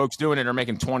 the folks doing it are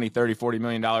making 20, 30, 40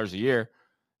 million dollars a year,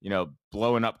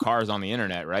 blowing up cars on the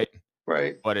internet, right?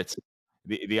 Right. But it's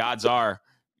the odds are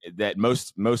that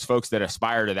most folks that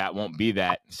aspire to that won't be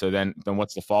that. So then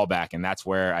what's the fallback? And that's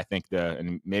where I think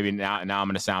and maybe now I'm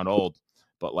going to sound old,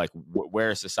 but like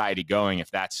where is society going if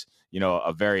that's,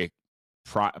 a very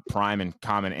prime and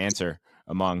common answer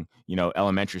among,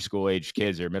 elementary school age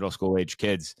kids or middle school age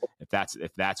kids, if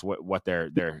that's what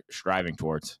they're striving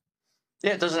towards.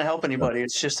 Yeah, it doesn't help anybody.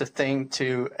 It's just a thing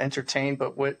to entertain.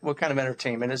 But what kind of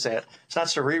entertainment is that? It's not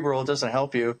cerebral. It doesn't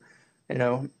help you.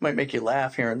 Might make you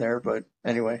laugh here and there, but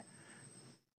anyway.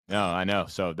 No, I know.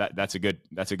 So that's a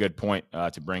good point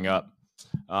to bring up.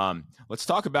 Let's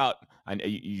talk about.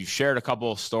 You shared a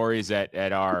couple of stories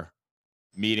at our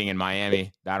meeting in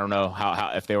Miami. I don't know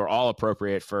how if they were all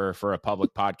appropriate for a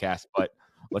public podcast, but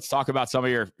let's talk about some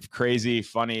of your crazy,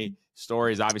 funny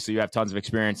stories. Obviously, you have tons of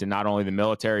experience in not only the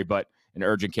military but in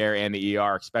urgent care and the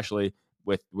ER, especially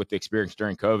with the experience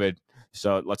during COVID.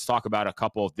 So let's talk about a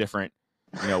couple of different,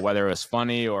 whether it was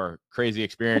funny or crazy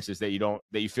experiences that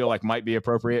you feel like might be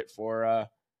appropriate for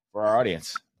our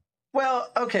audience.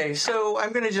 Well, okay, so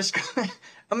I'm going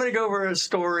to go over a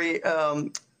story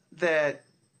that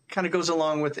kind of goes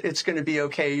along with it's going to be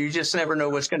okay. You just never know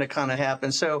what's going to kind of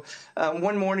happen. So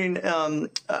one morning, I'm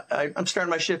starting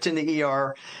my shift in the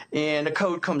ER, and a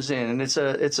code comes in, and it's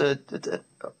a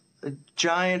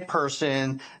giant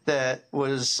person that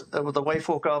was the wife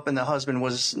woke up and the husband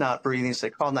was not breathing. So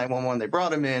they called 911. They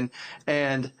brought him in,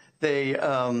 and they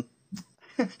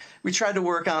we tried to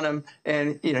work on him,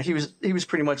 and he was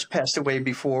pretty much passed away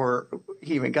before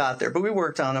he even got there. But we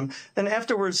worked on him. Then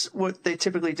afterwards, what they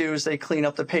typically do is they clean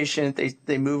up the patient.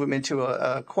 They move him into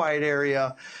a quiet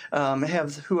area,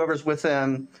 have whoever's with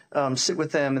them sit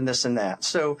with them, and this and that.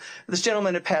 So this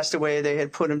gentleman had passed away. They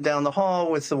had put him down the hall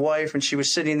with the wife, and she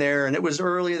was sitting there. And it was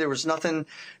early. There was nothing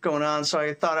going on. So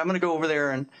I thought I'm going to go over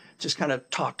there and just kind of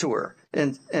talk to her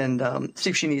and see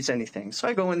if she needs anything. So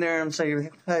I go in there and say,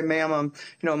 "Hi, ma'am,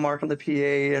 I'm Mark on the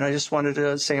PA, and I just wanted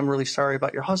to say I'm really sorry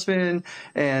about your husband.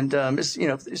 And is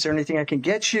there anything I can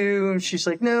get you?" And she's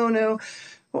like, "No.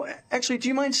 Well, actually, do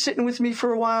you mind sitting with me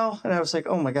for a while?" And I was like,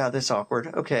 "Oh my God, that's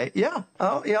awkward." Okay, yeah,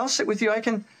 I'll sit with you. I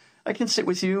can sit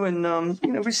with you. And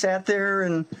we sat there,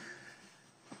 and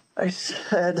I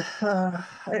said,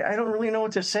 I don't really know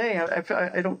what to say.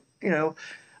 I don't,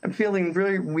 I'm feeling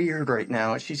really weird right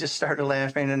now. And she just started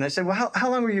laughing. And I said, "Well, how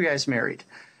long were you guys married?"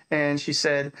 And she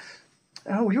said,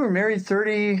 "Oh, we were married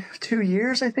 32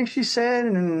 years, I think she said.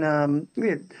 And we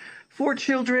had 4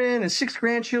 children and 6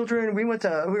 grandchildren. We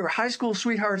were high school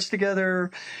sweethearts together.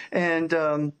 And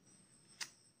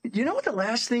you know what the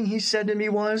last thing he said to me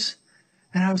was?"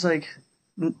 And I was like,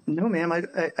 "No, ma'am,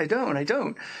 I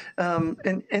don't.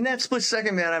 And in that split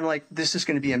second, man, I'm like, this is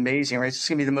going to be amazing, right? It's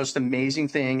going to be the most amazing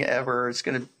thing ever.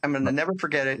 I'm going to never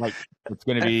forget it. Like it's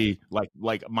going to be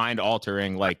like mind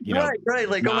altering, like, right.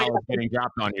 Like, oh my God, getting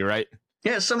dropped on you, right?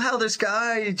 Yeah. Somehow this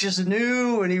guy just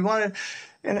knew and he wanted,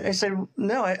 and I said,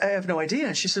 "No, I have no idea."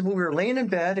 And she said, "Well, we were laying in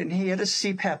bed and he had a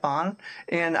CPAP on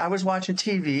and I was watching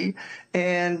TV,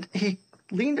 and he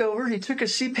leaned over, he took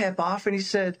his CPAP off, and he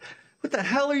said, 'What the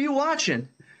hell are you watching?'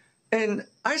 And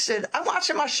I said, 'I'm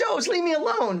watching my shows. Leave me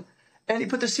alone.' And he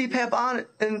put the CPAP on,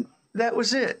 and that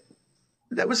was it.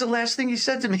 That was the last thing he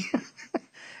said to me."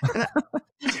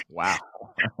 Wow.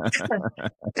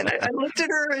 And I looked at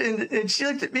her, and she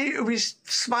looked at me. We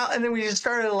smiled, and then we just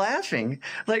started laughing.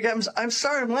 Like, I'm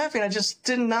sorry, I'm laughing. I just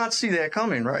did not see that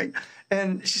coming, right?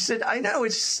 And she said, "I know,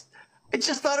 I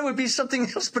just thought it would be something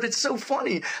else, but it's so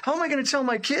funny. How am I going to tell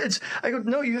my kids?" I go,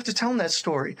 "No, you have to tell them that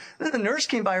story." And then the nurse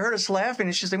came by, heard us laughing,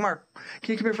 and she's like, "Mark,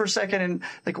 can you come here for a second?" And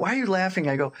like, "Why are you laughing?"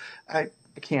 I go, I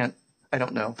can't. I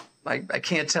don't know. I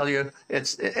can't tell you. And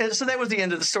so that was the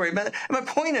end of the story. But my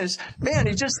point is, man,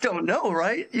 you just don't know,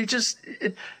 right? You just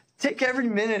take every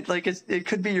minute like it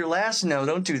could be your last. No,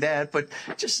 don't do that. But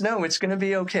just know it's going to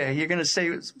be okay. You're going to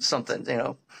say something,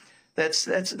 That's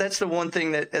the one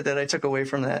thing that I took away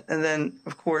from that. And then,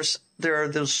 of course, there are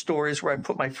those stories where I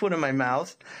put my foot in my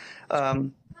mouth.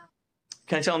 Can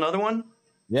I tell another one?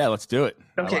 Yeah, let's do it.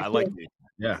 Okay, I like it.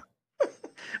 Yeah.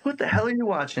 What the hell are you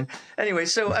watching? Anyway,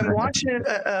 so I'm watching.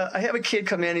 I have a kid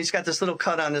come in. He's got this little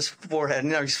cut on his forehead.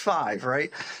 Now he's 5,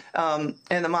 right? And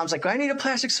the mom's like, I need a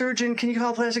plastic surgeon. Can you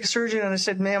call a plastic surgeon? And I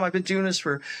said, ma'am, I've been doing this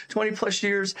for 20 plus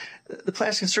years. The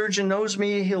plastic surgeon knows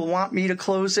me. He'll want me to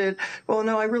close it. Well,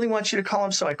 no, I really want you to call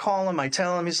him. So I call him. I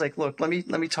tell him. He's like, look, let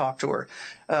me talk to her.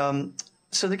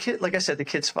 So the kid, like I said, the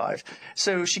kid's 5.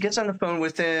 So she gets on the phone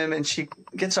with him and she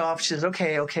gets off. She says,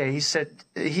 okay. He said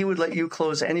he would let you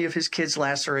close any of his kids'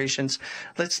 lacerations.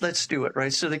 Let's do it,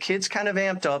 right? So the kid's kind of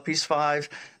amped up. He's 5.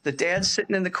 The dad's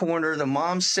sitting in the corner. The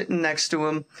mom's sitting next to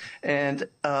him. And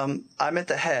I'm at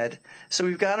the head. So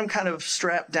we've got him kind of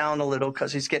strapped down a little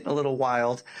because he's getting a little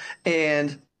wild.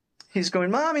 And he's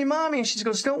going, Mommy. And she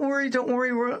goes, don't worry.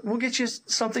 We'll get you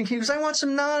something. He goes, I want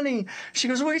some Nanni. She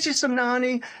goes, we'll get you some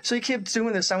Nanni. So he kept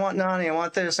doing this. I want Nanni. I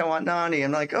want this. I want Nanni.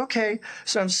 I'm like, okay.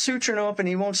 So I'm suturing up and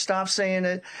he won't stop saying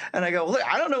it. And I go, look,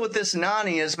 I don't know what this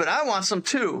Nanni is, but I want some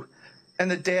too.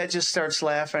 And the dad just starts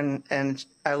laughing. And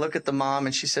I look at the mom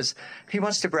and she says, he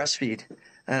wants to breastfeed.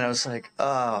 And I was like,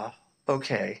 oh,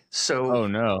 okay. So, oh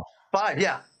no. 5.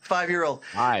 Yeah. 5-year-old.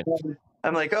 5.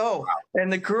 I'm like, oh,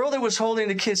 and the girl that was holding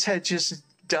the kid's head just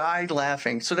died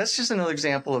laughing. So that's just another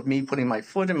example of me putting my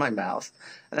foot in my mouth.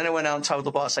 And then I went out and told the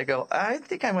boss, I go, I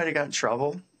think I might have got in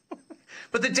trouble.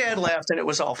 But the dad laughed and it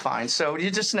was all fine. So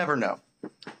you just never know.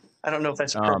 I don't know if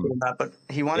that's appropriate or not, but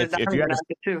he wanted Nanni and I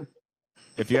did too.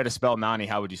 If you had to spell Nanni,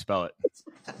 how would you spell it?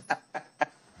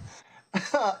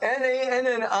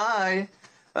 Nanni.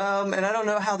 And I don't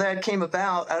know how that came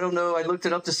about. I don't know. I looked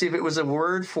it up to see if it was a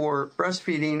word for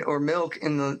breastfeeding or milk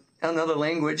in another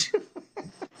language.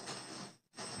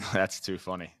 That's too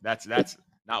funny. That's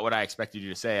not what I expected you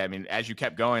to say. I mean, as you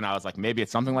kept going, I was like, maybe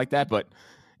it's something like that. But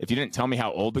if you didn't tell me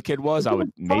how old the kid was, I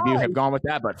would maybe have gone with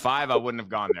that. But 5, I wouldn't have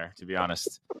gone there, to be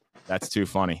honest. That's too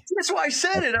funny. That's why I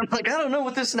said it. I'm like, I don't know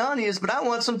what this Nanni is, but I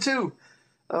want some too.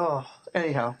 Oh,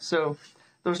 anyhow. So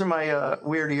those are my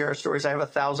weird ER stories. I have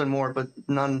 1,000 more, but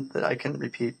none that I can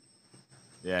repeat.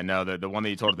 Yeah, no, the one that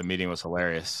you told at the meeting was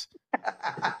hilarious.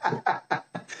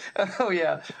 Oh,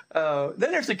 yeah.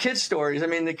 Then there's the kids' stories. I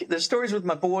mean, the stories with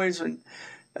my boys. And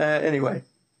anyway.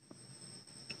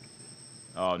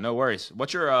 Oh, no worries.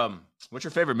 What's your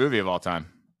favorite movie of all time?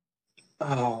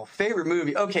 Oh, favorite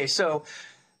movie. Okay, so,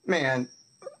 man,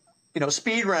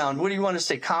 Speed Round. What do you want to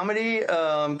say? Comedy?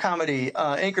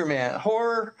 Anchorman.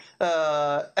 Horror?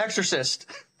 Exorcist.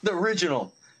 The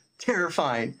original.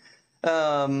 Terrifying.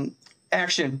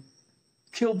 Action.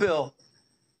 Kill Bill.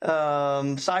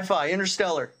 Sci-fi.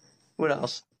 Interstellar. What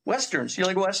else? Westerns. You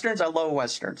like Westerns? I love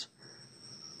Westerns.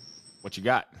 What you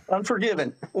got?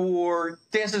 Unforgiven. Or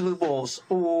Dances with Wolves.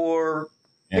 Or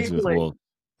Dances with Wolves.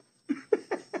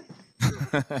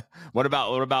 What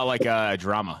about like a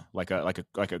drama, like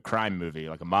a crime movie,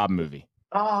 like a mob movie?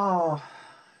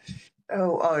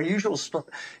 Usual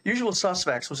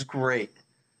Suspects was great.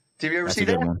 Did you ever see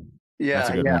that? One. Yeah, that's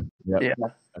a good one. Yep. Yeah,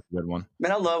 that's a good one.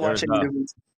 Man, I love watching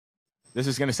movies. This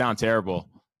is gonna sound terrible,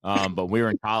 but we were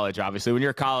in college. Obviously, when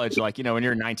you're in college, like when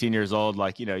you're 19 years old,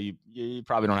 like you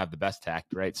probably don't have the best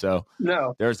tact, right? So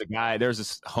no, there's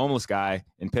this homeless guy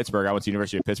in Pittsburgh. I went to the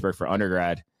University of Pittsburgh for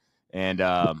undergrad, and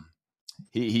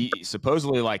he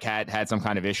supposedly like had some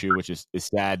kind of issue, which is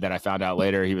sad that I found out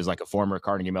later. He was like a former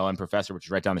Carnegie Mellon professor, which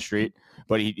is right down the street.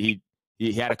 But he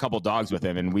had a couple dogs with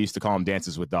him, and we used to call him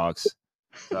Dances with Dogs.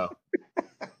 So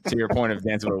to your point of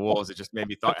Dances with Wolves, it just made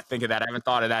me think of that. I haven't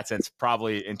thought of that since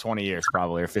probably in 20 years,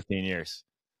 or 15 years.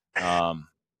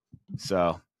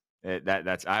 So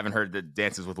that's I haven't heard the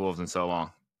Dances with Wolves in so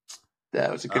long.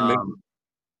 That was a good movie.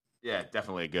 Yeah,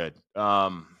 definitely good.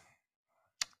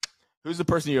 Who's the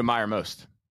person you admire most?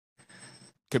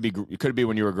 Could be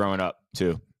when you were growing up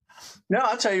too. No,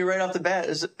 I'll tell you right off the bat,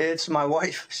 it's my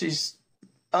wife. She's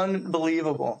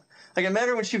unbelievable. Like I met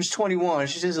her when she was 21.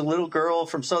 She's just a little girl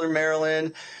from Southern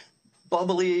Maryland,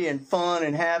 bubbly and fun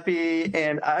and happy.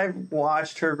 And I've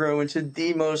watched her grow into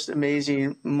the most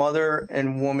amazing mother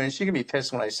and woman. She can be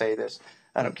pissed when I say this.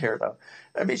 I don't care though.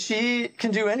 I mean, she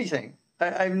can do anything.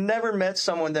 I've never met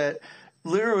someone that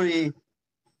literally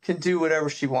can do whatever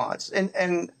she wants.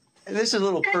 And this is a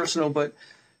little personal, but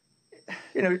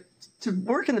to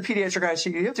work in the pediatric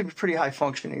ICU, you have to be pretty high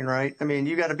functioning, right? I mean,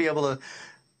 you got to be able to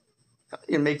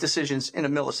make decisions in a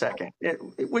millisecond,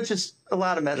 which is a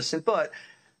lot of medicine. But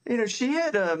she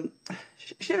had a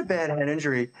bad head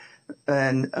injury,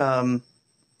 and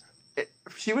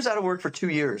she was out of work for 2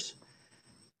 years.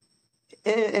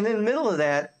 And in the middle of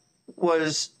that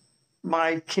was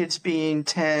my kids being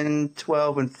 10,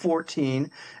 12, and 14,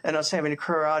 and us having a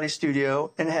karate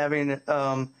studio and having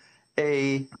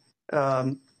a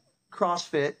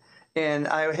CrossFit, and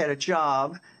I had a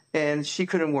job, and she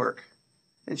couldn't work,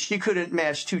 and she couldn't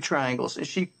match two triangles, and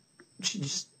she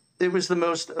just, it was the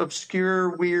most obscure,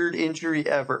 weird injury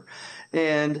ever,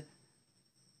 and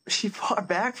she fought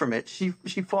back from it. She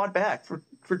fought back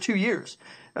for 2 years,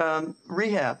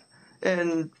 rehab,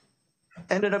 and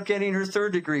ended up getting her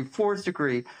 3rd degree, 4th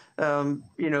degree,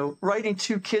 writing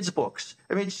 2 kids' books.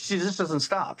 I mean, she just doesn't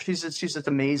stop. She's just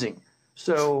amazing.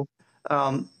 So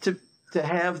to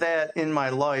have that in my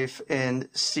life and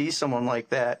see someone like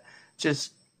that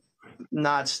just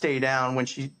not stay down when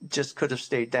she just could have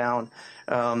stayed down,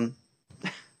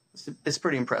 it's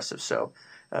pretty impressive. So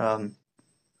I'm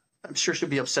sure she'll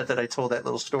be upset that I told that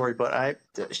little story, but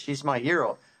she's my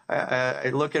hero. I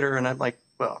look at her and I'm like,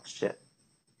 well, shit.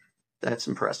 That's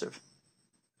impressive.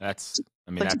 That's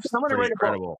I'm pretty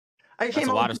incredible. I came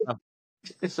home, a lot of stuff.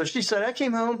 So she said, I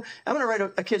came home, I'm going to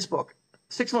write a kid's book.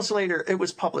 6 months later, it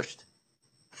was published.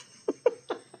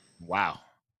 Wow.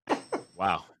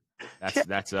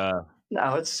 That's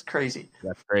no, it's crazy.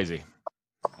 That's crazy.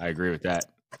 I agree with that.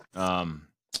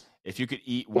 If you could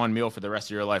eat one meal for the rest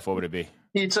of your life, what would it be?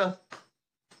 Pizza.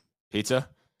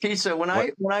 When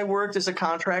I worked as a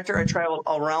contractor, I traveled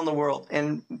around the world,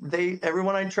 and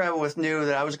everyone I traveled with knew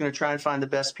that I was going to try and find the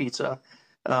best pizza.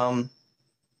 And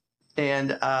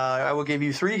I will give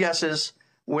you 3 guesses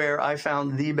where I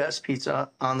found the best pizza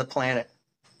on the planet.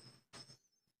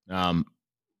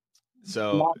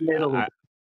 So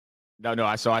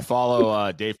I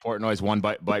follow Dave Portnoy's One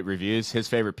Bite Reviews. His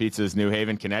favorite pizza is New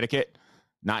Haven, Connecticut.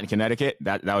 Not in Connecticut.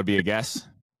 That would be a guess.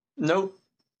 Nope.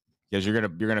 Because you're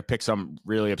gonna pick some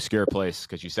really obscure place,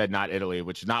 because you said not Italy,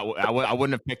 which is not. I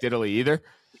wouldn't have picked Italy either.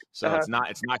 So it's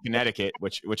not Connecticut,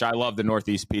 which I love the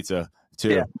Northeast pizza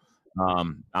too. Yeah.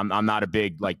 I'm not a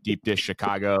big like deep dish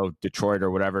Chicago, Detroit,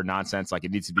 or whatever nonsense. Like,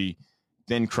 it needs to be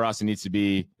thin crust.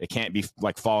 It can't be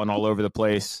like falling all over the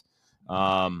place.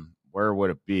 Where would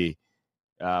it be?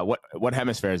 What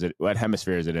hemisphere is it? What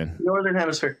hemisphere is it in? Northern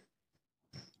hemisphere.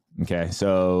 Okay,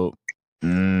 so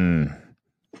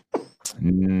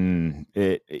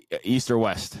east or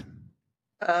west?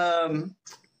 Well,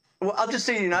 I'll just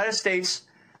say the United States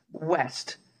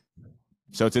west.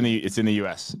 So it's in the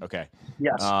U.S. Okay.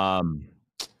 Yes.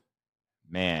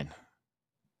 Man.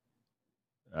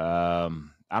 I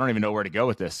don't even know where to go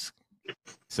with this.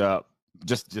 So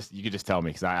just you could just tell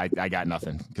me, because I got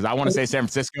nothing. Because I want to say San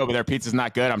Francisco, but their pizza's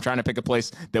not good. I'm trying to pick a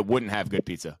place that wouldn't have good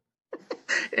pizza.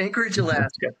 Anchorage,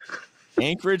 Alaska.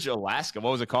 Anchorage, Alaska.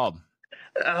 What was it called?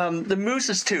 The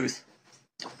Moose's Tooth.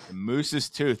 The Moose's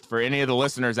Tooth. For any of the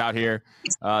listeners out here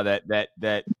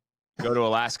that go to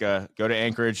Alaska, go to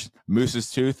Anchorage,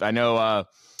 Moose's Tooth. I know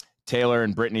Taylor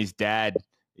and Brittany's dad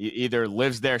either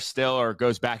lives there still or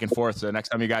goes back and forth. So next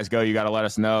time you guys go, you got to let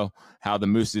us know how the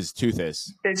Moose's Tooth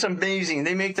is. It's amazing.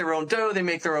 They make their own dough. They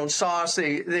make their own sauce.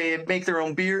 They make their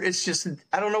own beer. It's just,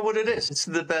 I don't know what it is. It's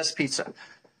the best pizza.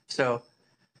 So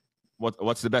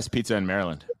what's the best pizza in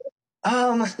Maryland?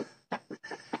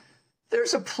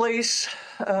 There's a place,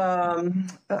 in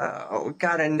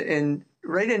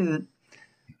right in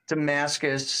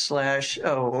Damascus /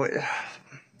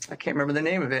 I can't remember the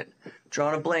name of it.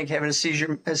 Drawing a blank, having a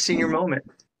senior moment.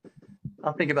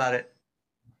 I'll think about it.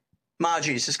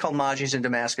 Maji's. It's called Maji's in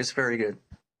Damascus. Very good.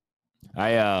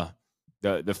 The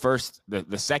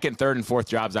second, third, and fourth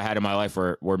jobs I had in my life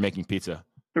were making pizza.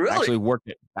 Really? I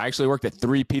actually worked at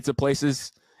 3 pizza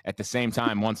places at the same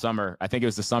time one summer. I think it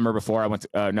was the summer before I went to,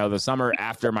 the summer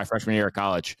after my freshman year of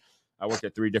college. I worked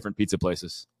at 3 different pizza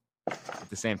places at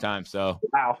the same time. So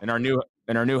wow. In our new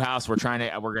house, we're going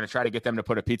to try to get them to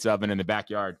put a pizza oven in the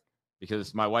backyard,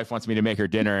 because my wife wants me to make her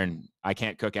dinner and I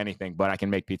can't cook anything, but I can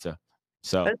make pizza.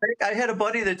 So I had a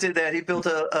buddy that did that. He built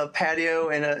a patio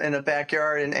in a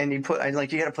backyard, and he you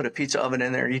got to put a pizza oven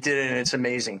in there. He did it, and it's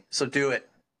amazing. So do it.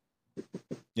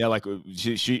 Yeah, like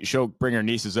she'll bring her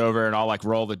nieces over, and I'll like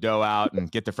roll the dough out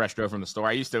and get the fresh dough from the store.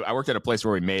 I worked at a place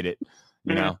where we made it,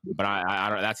 you know, but I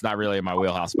don't. That's not really in my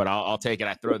wheelhouse. But I'll take it.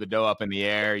 I throw the dough up in the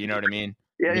air. You know what I mean?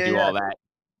 Yeah, do all that.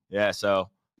 Yeah. So,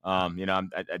 I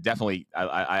definitely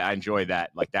I enjoy that.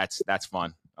 Like that's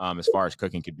fun. As far as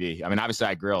cooking could be. I mean, obviously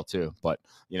I grill too, but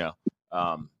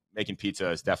making pizza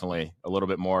is definitely a little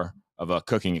bit more of a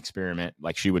cooking experiment,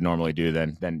 like she would normally do,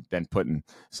 than putting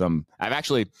some. I've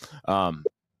actually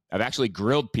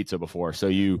grilled pizza before. So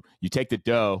you take the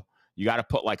dough, you got to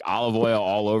put like olive oil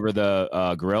all over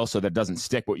the grill so that it doesn't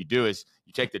stick. What you do is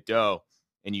you take the dough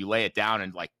and you lay it down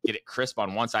and like get it crisp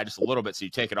on one side just a little bit. So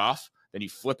you take it off, then you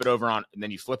flip it over on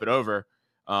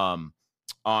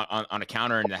a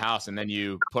counter in the house, and then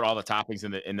you put all the toppings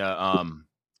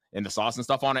in the sauce and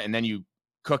stuff on it, and then you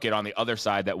cook it on the other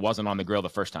side that wasn't on the grill the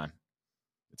first time.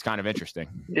 It's kind of interesting.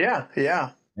 Yeah.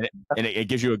 it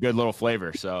gives you a good little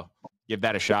flavor. So give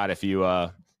that a shot if you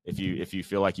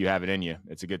feel like you have it in you.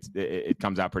 It's a good. It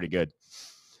comes out pretty good.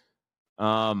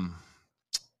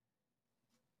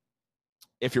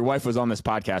 If your wife was on this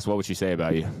podcast, what would she say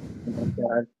about you?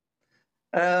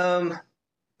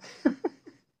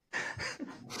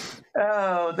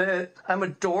 That I'm a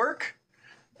dork,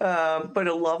 but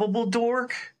a lovable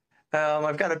dork.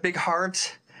 I've got a big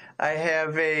heart. I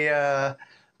have a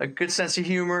good sense of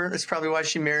humor. That's probably why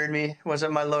she married me. It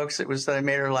wasn't my looks. It was that I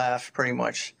made her laugh, pretty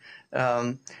much.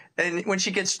 And when she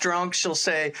gets drunk, she'll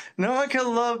say, "No one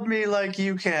can love me like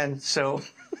you can." So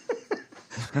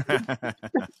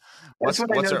what's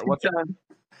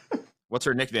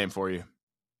her nickname for you?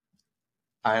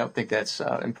 I don't think that's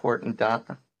important, Don.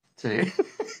 She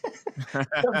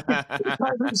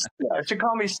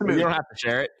call me Smooth. You don't have to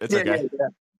share it. It's okay.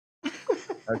 Yeah.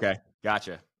 Okay,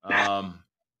 gotcha.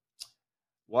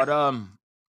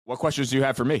 What questions do you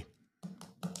have for me?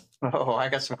 Oh, I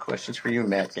got some questions for you,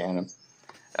 Matt Gannon.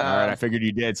 All right, I figured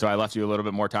you did, so I left you a little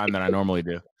bit more time than I normally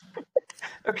do.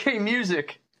 Okay,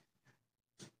 music.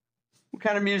 What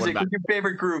kind of music? What's your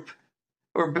favorite group?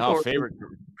 Favorite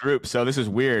group. So this is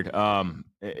weird. I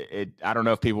don't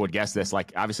know if people would guess this.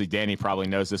 Like, obviously, Danny probably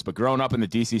knows this, but growing up in the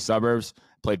DC suburbs,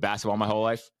 played basketball my whole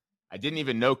life. I didn't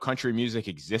even know country music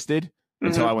existed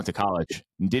until I went to college.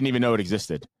 Didn't even know it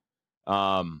existed.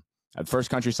 The first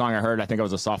country song I heard, I think I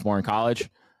was a sophomore in college.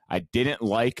 I didn't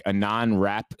like a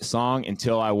non-rap song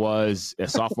until I was a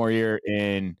sophomore year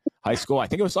in high school. I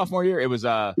think it was sophomore year. It was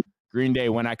Green Day,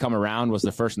 When I Come Around was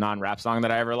the first non-rap song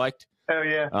that I ever liked. Oh,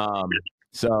 yeah.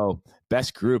 So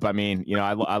best group, I mean, you know,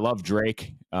 I love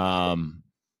Drake.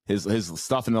 His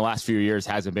stuff in the last few years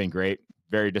hasn't been great.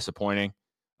 Very disappointing.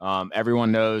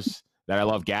 Everyone knows that I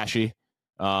love Gashi.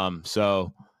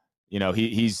 So, you know,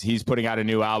 he's putting out a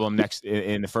new album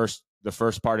in the first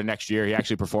part of next year. He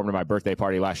actually performed at my birthday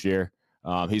party last year.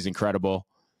 He's incredible.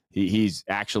 He's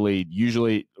actually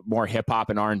usually more hip hop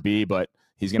and R&B, but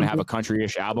he's going to have a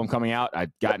country-ish album coming out. I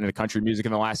got into country music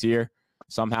in the last year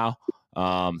somehow.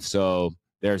 So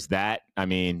there's that. I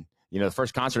mean, you know, the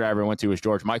first concert I ever went to was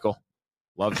George Michael.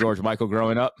 Loved George Michael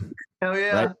growing up. Hell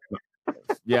yeah. Right?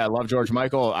 Yeah, I love George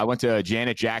Michael. I went to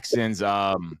Janet Jackson's,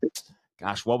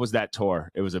 what was that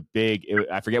tour? It was a big,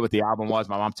 I forget what the album was.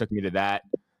 My mom took me to that.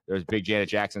 There was a big Janet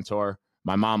Jackson tour.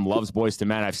 My mom loves Boyz II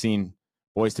Men. I've seen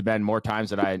Boyz II Men more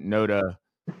times than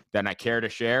I care to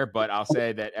share. But I'll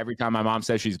say that every time my mom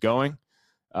says she's going,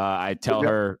 I tell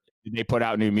her they put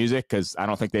out new music because I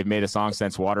don't think they've made a song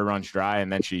since Water Runs Dry.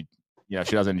 And then she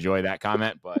doesn't enjoy that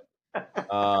comment. But,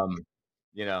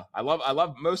 you know, I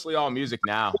love mostly all music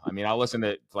now. I mean, I'll listen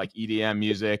to like EDM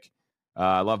music.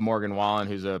 I love Morgan Wallen,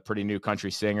 who's a pretty new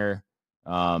country singer.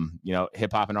 You know,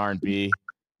 hip hop and R&B.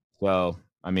 So,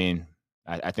 I mean,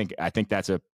 I think that's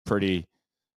a pretty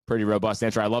robust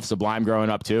answer. I love Sublime growing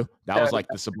up too. That was like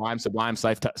the Sublime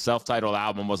self-titled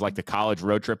album was like the college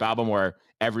road trip album where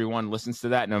everyone listens to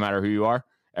that no matter who you are.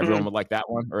 Everyone would like that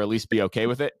one or at least be okay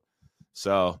with it.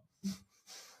 So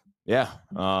yeah.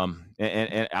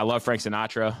 And I love Frank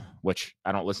Sinatra, which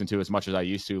I don't listen to as much as I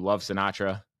used to. Love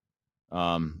Sinatra.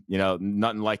 You know,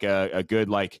 nothing like a good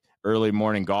like early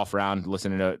morning golf round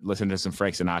listening to some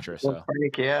Frank Sinatra. So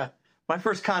Frank, yeah. My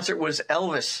first concert was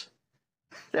Elvis.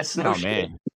 That's no shit.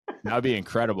 Man. That would be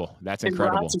incredible. That's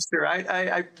incredible. Rochester.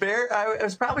 I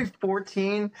was probably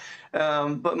 14,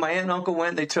 but my aunt and uncle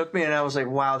went. They took me, and I was like,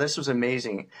 "Wow, this was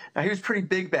amazing." Now he was pretty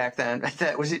big back then.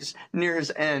 That was near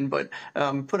his end, but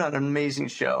put on an amazing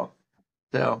show.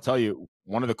 So I'll tell you,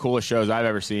 one of the coolest shows I've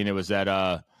ever seen. It was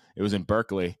in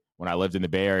Berkeley when I lived in the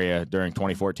Bay Area during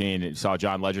 2014. And saw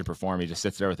John Legend perform. He just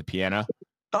sits there with the piano.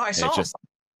 Oh, I saw.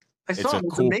 It's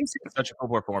amazing. Such a cool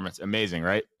performance. Amazing,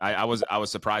 right? I was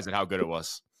surprised at how good it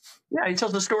was. Yeah, he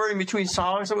tells the story in between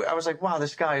songs. I was like, wow,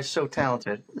 this guy is so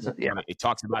talented. Yeah. He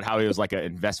talks about how he was like an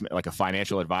investment, like a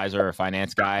financial advisor, a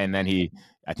finance guy. And then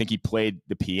I think he played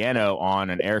the piano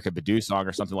on an Erykah Badu song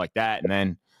or something like that. And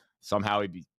then somehow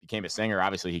he became a singer.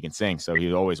 Obviously he can sing. So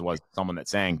he always was someone that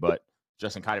sang, but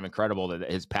just kind of incredible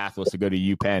that his path was to go to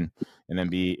UPenn and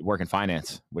then work in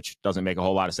finance, which doesn't make a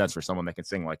whole lot of sense for someone that can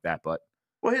sing like that. But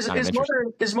well, his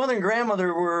mother and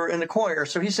grandmother were in the choir,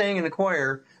 so he sang in the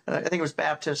choir. I think it was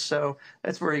Baptist, so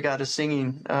that's where he got his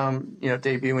singing,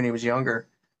 debut when he was younger.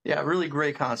 Yeah, really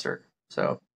great concert.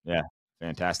 So yeah,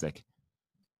 fantastic.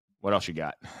 What else you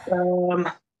got?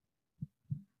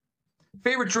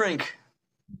 Favorite drink?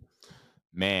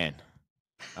 Man,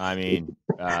 I mean,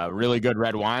 really good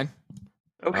red wine.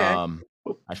 Okay.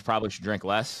 I probably should drink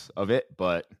less of it,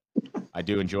 but I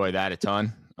do enjoy that a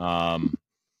ton.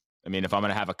 I mean, if I'm going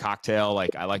to have a cocktail,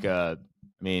 like I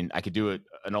could do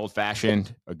an old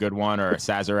fashioned, a good one, or a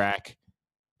Sazerac,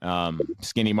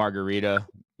 skinny margarita,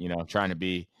 trying to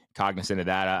be cognizant of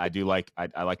that. I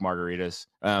like margaritas.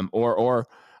 Or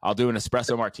I'll do an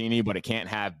espresso martini, but it can't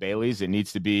have Bailey's. It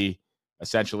needs to be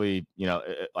essentially,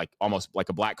 like almost like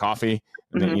a black coffee.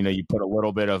 And then, you put a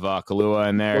little bit of Kahlua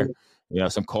in there,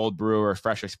 some cold brew or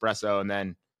fresh espresso, and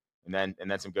then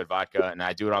some good vodka. And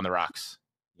I do it on the rocks.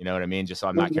 You know what I mean? Just so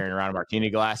I'm not carrying around a martini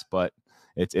glass, but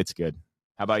it's good.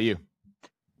 How about you?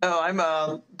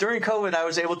 Oh, during COVID, I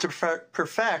was able to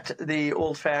perfect the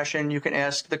old fashioned. You can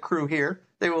ask the crew here;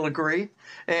 they will agree.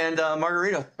 And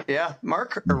margarita, yeah,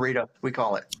 margarita, we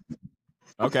call it.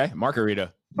 Okay,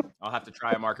 margarita. I'll have to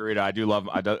try a margarita. I do love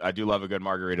a good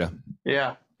margarita.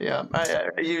 Yeah. I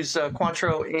use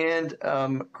Cointreau and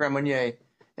Grand Marnier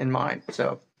in mine.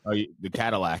 So. Oh, the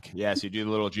Cadillac. Yes, you do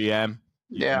the little GM.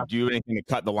 You do anything to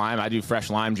cut the lime. I do fresh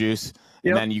lime juice,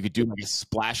 and then you could do like a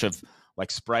splash of like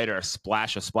Sprite or a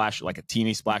splash, like a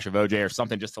teeny splash of OJ or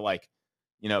something, just to like,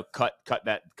 cut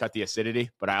the acidity.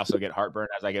 But I also get heartburn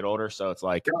as I get older, so it's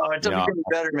like, it doesn't get any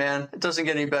better, man. It doesn't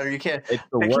get any better. You can't. It's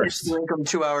the worst. I can't drink them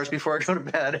 2 hours before I go to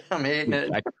bed. I'm hating it.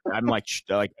 I'm like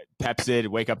Pepsid.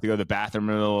 Wake up to go to the bathroom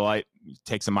in the middle of the night,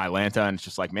 take some Mylanta, and it's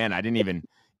just like, man, I didn't even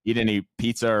eat any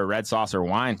pizza or red sauce or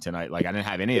wine tonight. Like I didn't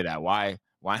have any of that. Why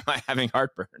am I having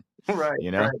heartburn? Right.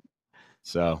 Right.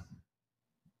 So.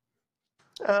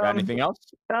 Got anything else?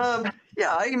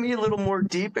 Yeah, I can be a little more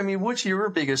deep. I mean, what's your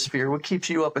biggest fear? What keeps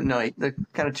you up at night? The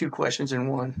kind of two questions in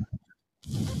one.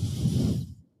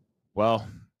 Well,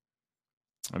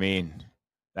 I mean,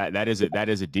 that is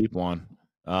a deep one.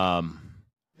 I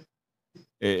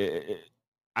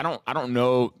don't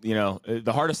know.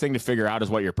 The hardest thing to figure out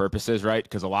is what your purpose is, right?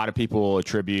 Because a lot of people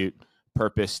attribute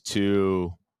purpose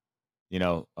to,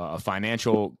 a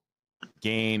financial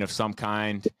gain of some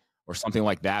kind or something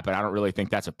like that, but I don't really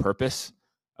think that's a purpose.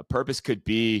 A purpose could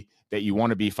be that you want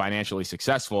to be financially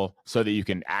successful so that you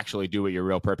can actually do what your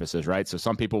real purpose is, right? So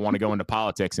some people want to go into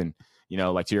politics and,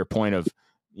 like to your point of,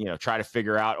 try to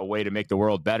figure out a way to make the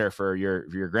world better for your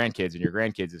grandkids and your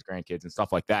grandkids' grandkids and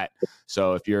stuff like that.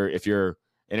 So if you're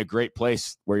in a great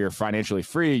place where you're financially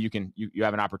free, you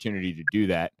have an opportunity to do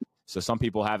that. So some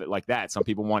people have it like that. Some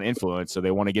people want influence, so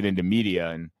they want to get into media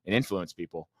and influence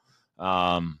people.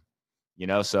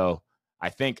 So I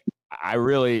think I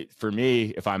really, for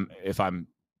me, if I'm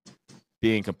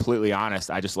being completely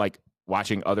honest, I just like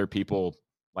watching other people,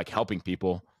 like helping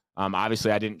people.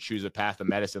 Obviously I didn't choose a path of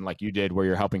medicine like you did, where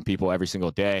you're helping people every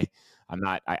single day.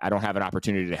 I don't have an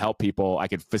opportunity to help people. I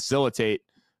could facilitate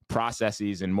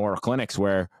processes and more clinics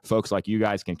where folks like you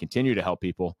guys can continue to help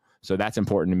people. So that's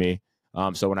important to me.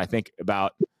 So when I think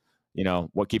about,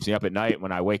 what keeps me up at night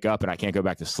when I wake up and I can't go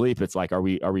back to sleep, it's like, are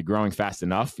we growing fast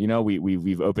enough?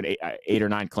 We've opened 8 or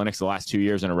 9 clinics the last 2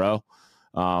 years in a row.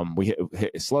 We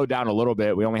slowed down a little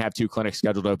bit. We only have 2 clinics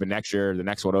scheduled to open next year. The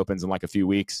next one opens in like a few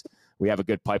weeks. We have a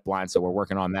good pipeline, so we're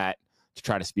working on that to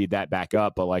try to speed that back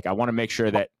up. But like, I want to make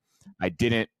sure that I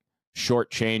didn't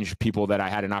shortchange people that I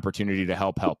had an opportunity to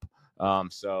help.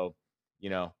 Some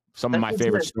of my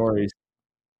favorite stories.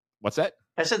 What's that?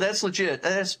 I said that's legit.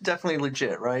 That's definitely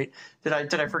legit, right? Did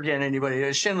I forget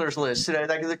anybody? Schindler's List. I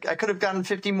could have gotten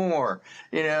 50 more.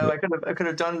 I could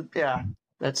have done. Yeah,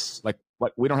 that's like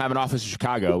we don't have an office in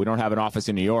Chicago. We don't have an office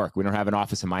in New York. We don't have an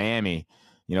office in Miami.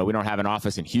 We don't have an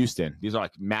office in Houston. These are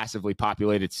like massively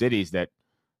populated cities that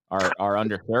are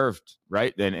underserved,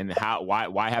 right? And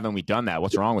why haven't we done that?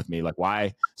 What's wrong with me? Like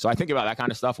why? So I think about that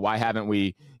kind of stuff. Why haven't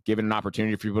we given an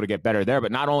opportunity for people to get better there?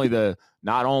 But not only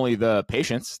the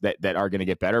patients that are going to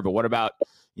get better, but what about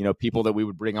people that we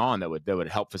would bring on that would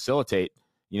help facilitate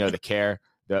the care,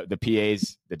 the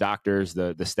PAs, the doctors,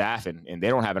 the staff, and they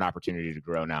don't have an opportunity to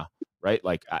grow now, right?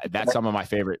 Like that's some of my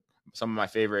favorite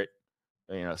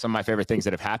things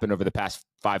that have happened over the past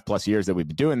 5+ years that we've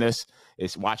been doing this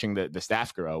is watching the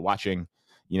staff grow, watching,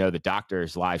 the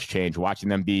doctors' lives change, watching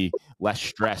them be less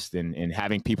stressed and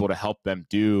having people to help them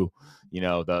do,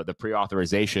 the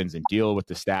pre-authorizations and deal with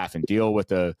the staff and deal with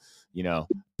the,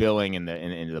 billing and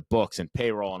the books and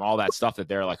payroll and all that stuff that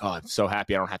they're like, oh, I'm so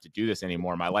happy I don't have to do this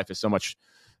anymore. My life is so much,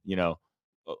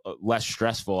 less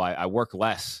stressful. I work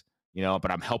less,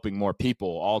 but I'm helping more people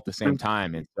all at the same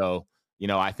time. And so,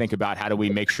 I think about how do we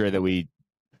make sure that we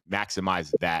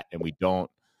maximize that and we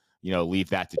don't, leave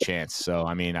that to chance. So,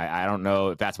 I mean, I don't know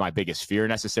if that's my biggest fear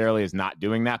necessarily is not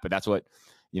doing that, but that's what,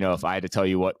 if I had to tell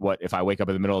you what, if I wake up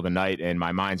in the middle of the night and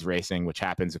my mind's racing, which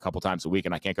happens a couple times a week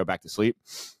and I can't go back to sleep,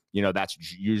 that's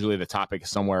usually the topic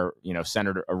somewhere,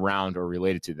 centered around or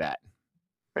related to that.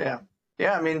 Yeah.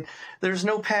 Yeah. I mean, there's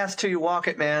no path till you walk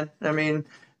it, man. I mean,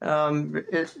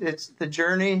 it's the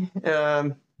journey.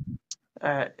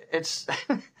 it's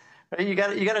you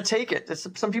got to take it.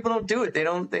 Some people don't do it. They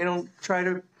don't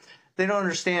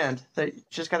understand that you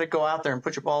just got to go out there and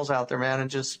put your balls out there, man, and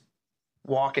just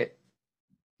walk it.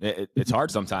 It's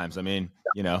hard sometimes. I mean,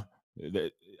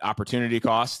 the opportunity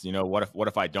cost, what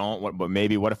if I don't, but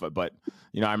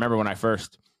I remember when I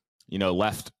first,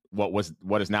 left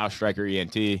what is now Stryker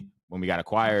ENT when we got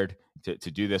acquired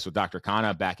to do this with Dr.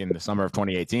 Khanna back in the summer of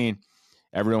 2018,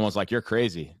 everyone was like, you're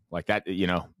crazy. Like that,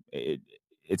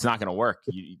 it's not going to work.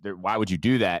 Why would you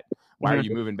do that? Why are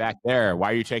you moving back there?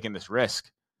 Why are you taking this risk?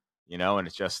 And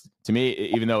it's just, to me,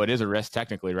 even though it is a risk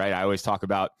technically, right? I always talk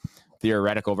about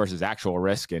theoretical versus actual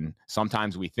risk. And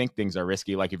sometimes we think things are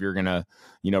risky. Like if you're going to,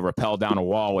 rappel down a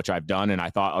wall, which I've done. And I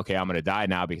thought, okay, I'm going to die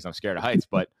now because I'm scared of heights.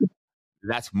 But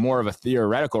that's more of a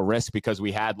theoretical risk because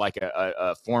we had like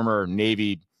a former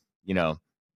Navy,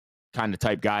 kind of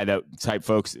type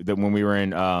folks that when we were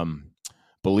in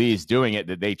Belize doing it,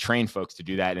 that they train folks to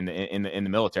do that in the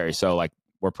military. So like,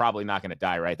 we're probably not going to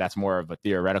die, right? That's more of a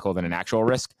theoretical than an actual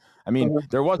risk. I mean,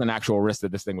 there was an actual risk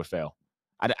that this thing would fail.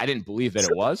 I didn't believe that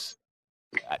it was.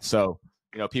 So,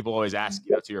 people always ask,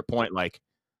 to your point, like,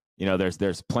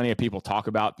 there's plenty of people talk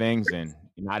about things and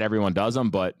not everyone does them,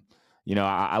 but,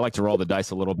 I like to roll the dice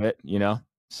a little bit,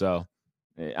 so.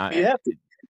 You have to.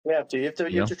 You have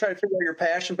to try to figure out your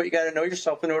passion, but you got to know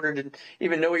yourself in order to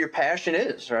even know what your passion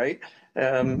is, right?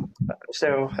 So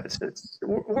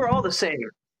we're all the same.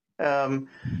 We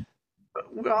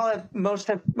all have most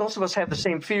of us have the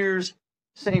same fears,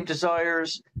 same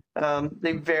desires.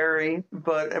 They vary,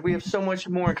 but we have so much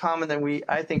more in common than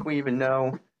I think we even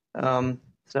know.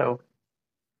 So.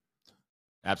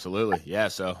 Absolutely. Yeah.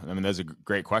 So, I mean, those are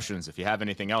great questions. If you have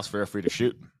anything else, feel free to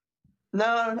shoot.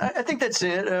 No, I think that's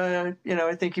it. I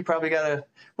think you probably got to,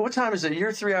 what time is it?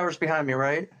 You're 3 hours behind me,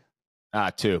 right?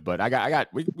 2, but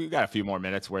we got a few more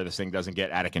minutes where this thing doesn't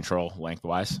get out of control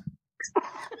lengthwise.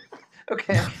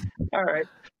 Okay. All right.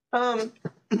 I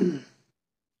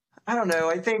don't know.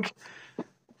 I think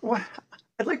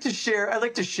I'd like to share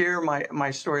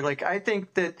my story. Like, I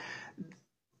think that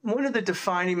one of the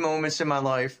defining moments in my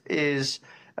life is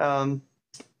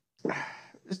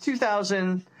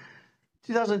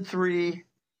 2003,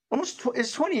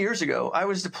 it's 20 years ago. I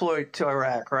was deployed to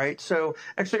Iraq, right? So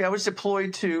actually I was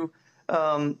deployed to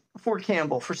Fort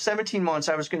Campbell for 17 months.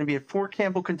 I was going to be at Fort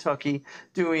Campbell, Kentucky,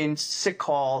 doing sick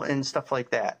call and stuff like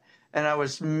that. And I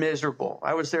was miserable.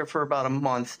 I was there for about a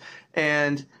month,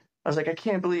 and I was like, I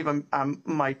can't believe I'm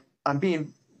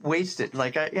being wasted.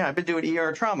 Like, I've been doing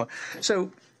ER trauma.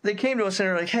 So they came to us and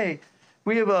they're like, hey,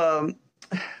 we have a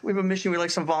mission. We'd like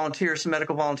some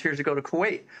medical volunteers to go to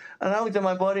Kuwait. And I looked at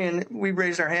my buddy and we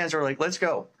raised our hands. We're like, let's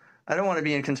go. I don't want to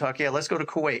be in Kentucky. Let's go to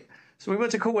Kuwait. So we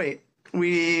went to Kuwait.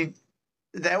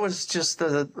 That was just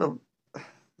the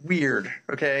weird.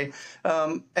 Okay.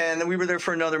 And then we were there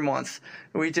for another month.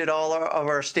 We did all of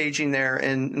our staging there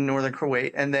in northern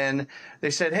Kuwait. And then they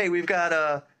said, hey, we've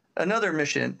got another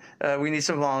mission. We need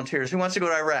some volunteers. Who wants to go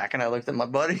to Iraq? And I looked at my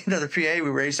buddy, another PA. We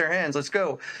raised our hands. Let's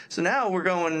go. So now we're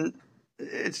going.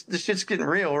 The shit's getting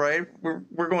real, right?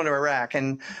 We're going to Iraq,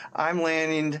 and I'm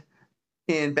landing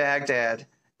in Baghdad,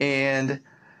 and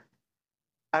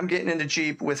I'm getting in the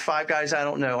Jeep with 5 guys I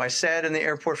don't know. I sat in the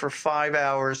airport for 5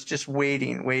 hours just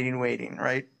waiting,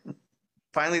 right?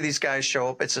 Finally, these guys show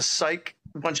up. It's a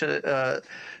bunch of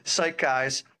psych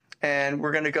guys, and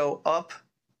we're going to go up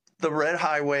the Red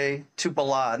Highway to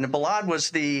Balad. And Balad was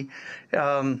the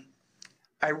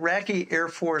Iraqi Air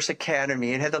Force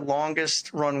Academy. It had the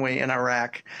longest runway in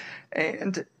Iraq.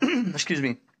 And, excuse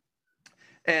me.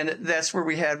 And that's where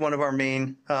we had one of our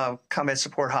main combat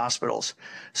support hospitals.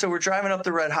 So we're driving up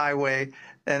the Red Highway,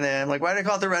 and then I'm like, why do they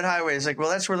call it the Red Highway? It's like, well,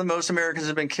 that's where the most Americans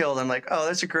have been killed. I'm like, oh,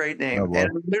 that's a great name. Oh,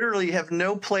 and I literally have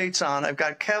no plates on. I've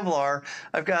got Kevlar.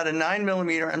 I've got a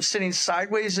 9mm. I'm sitting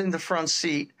sideways in the front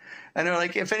seat. And they're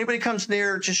like, if anybody comes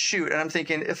near, just shoot. And I'm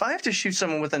thinking, if I have to shoot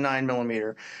someone with a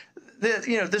 9mm,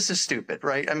 this is stupid,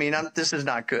 right? I mean, this is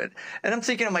not good. And I'm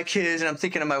thinking of my kids and I'm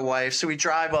thinking of my wife. So we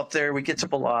drive up there, we get to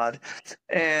Balad,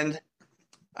 and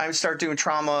I start doing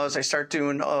traumas. I start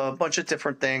doing a bunch of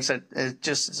different things that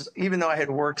just, even though I had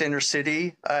worked inner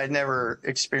city, I had never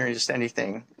experienced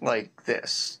anything like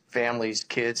this. Families,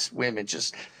 kids, women,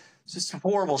 just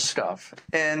horrible stuff.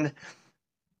 And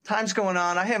time's going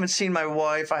on. I haven't seen my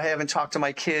wife. I haven't talked to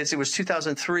my kids. It was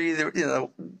 2003.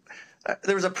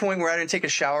 There was a point where I didn't take a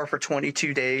shower for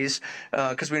 22 days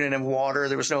because we didn't have water.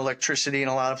 There was no electricity in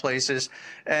a lot of places.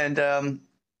 And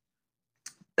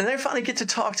then I finally get to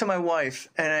talk to my wife,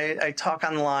 and I talk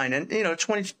online. And,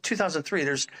 2003,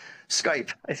 there's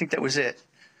Skype. I think that was it.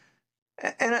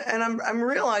 And I'm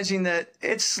realizing that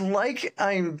it's like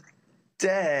I'm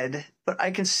dead, but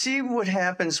I can see what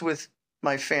happens with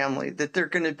my family, that they're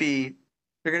going to be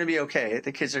okay.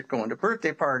 The kids are going to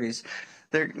birthday parties.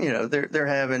 They're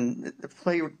having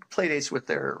play dates with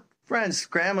their friends.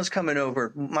 Grandma's coming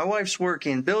over. My wife's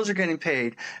working. Bills are getting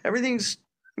paid. Everything's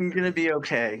going to be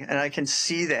okay. And I can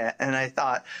see that. And I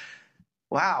thought,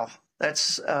 wow,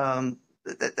 that's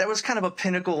that was kind of a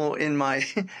pinnacle in my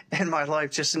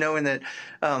life, just knowing that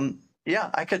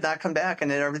I could not come back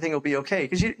and then everything will be okay,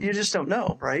 because you just don't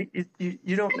know, right?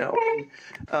 You don't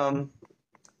know.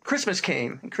 Christmas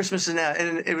came, and Christmas is now,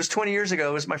 and it was 20 years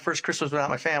ago. It was my first Christmas without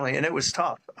my family, and it was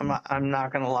tough. I'm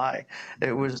not going to lie.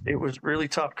 It was really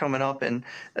tough coming up, and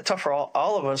tough for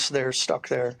all of us there stuck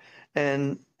there.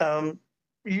 And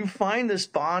you find this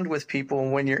bond with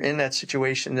people when you're in that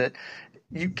situation that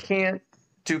you can't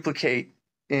duplicate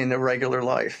in a regular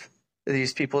life.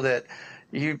 These people that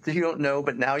you don't know,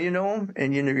 but now you know them,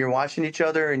 and you're watching each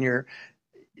other, and you're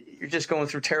just going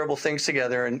through terrible things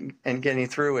together and getting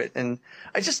through it. And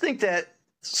I just think that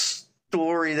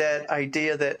story, that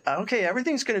idea that, okay,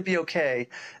 everything's going to be okay.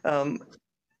 And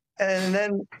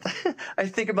then I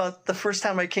think about the first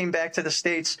time I came back to the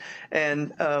States,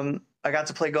 and I got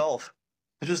to play golf.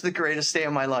 It was the greatest day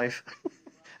of my life.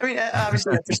 I mean,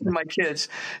 obviously, after seeing my kids,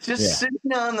 just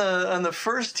sitting on the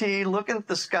first tee, looking at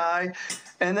the sky,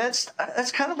 and that's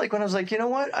kind of like when I was like, you know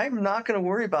what? I'm not going to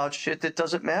worry about shit that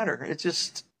doesn't matter.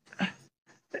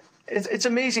 It's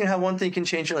amazing how one thing can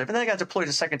change your life. And then I got deployed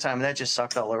a second time, and that just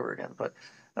sucked all over again. But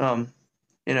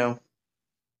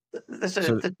that's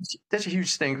a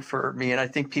huge thing for me, and I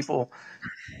think people,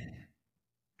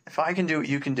 if I can do it,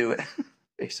 you can do it.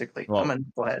 Basically, well, I'm gonna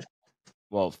go ahead.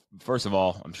 Well, first of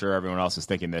all, I'm sure everyone else is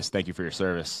thinking this. Thank you for your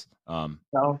service. There's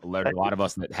a lot of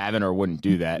us that haven't or wouldn't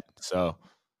do that. So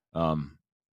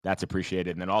that's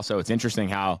appreciated. And then also it's interesting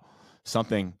how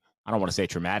something, I don't want to say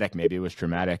traumatic, maybe it was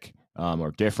traumatic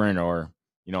or different or,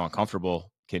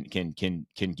 uncomfortable can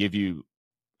give you,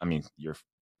 your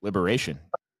liberation.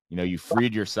 You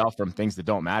freed yourself from things that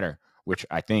don't matter, which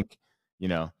I think,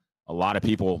 a lot of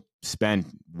people spend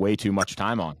way too much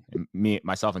time on, me,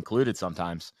 myself included,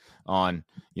 sometimes on,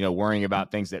 worrying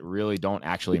about things that really don't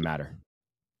actually matter.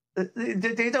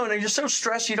 They don't. You're so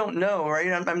stressed, you don't know, right?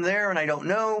 I'm there, and I don't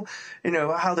know,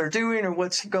 how they're doing or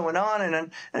what's going on,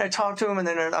 and I talk to them, and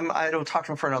then I don't talk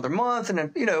to them for another month, and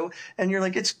then, and you're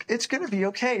like, it's going to be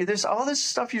okay. There's all this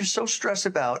stuff you're so stressed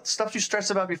about, stuff you stressed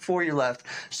about before you left,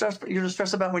 stuff you're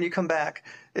stressed about when you come back.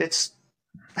 It's,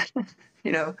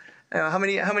 how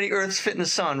many Earths fit in the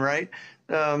sun, right?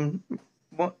 How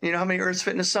many Earths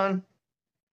fit in the sun?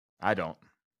 I don't.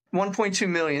 1.2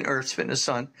 million Earths fit in the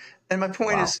sun. And my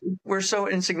point is, we're so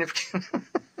insignificant.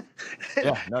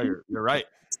 Yeah, no, you're right.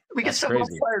 We get so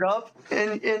fired up,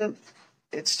 and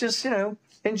it's just,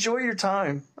 enjoy your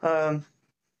time.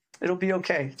 It'll be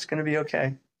okay. It's going to be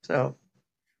okay. So,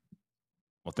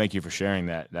 well, thank you for sharing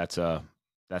that. That's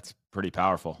pretty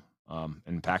powerful, and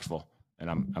impactful, and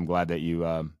I'm glad that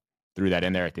you threw that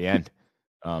in there at the end.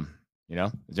 Is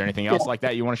there anything else like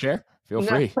that you want to share? Feel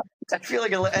free. I feel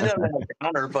like it ended up like an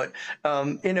honor, but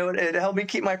it helped me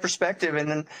keep my perspective,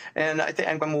 and I think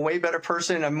I'm a way better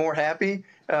person. I'm more happy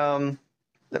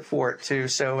for it too.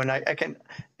 So, and I came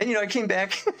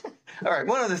back. All right,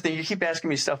 one other thing, you keep asking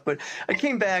me stuff, but I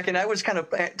came back and I was kind of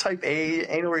type A,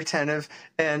 anal retentive,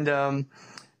 and I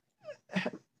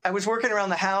was working around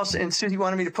the house, and Susie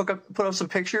wanted me to put up some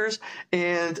pictures,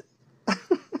 and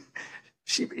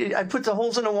I put the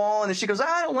holes in the wall, and she goes,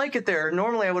 I don't like it there.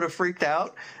 Normally I would have freaked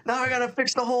out. Now I got to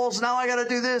fix the holes. Now I got to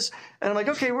do this. And I'm like,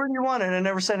 okay, where do you want it? And I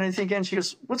never said anything again. She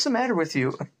goes, what's the matter with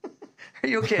you? Are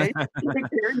you okay?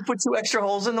 You put 2 extra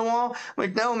holes in the wall? I'm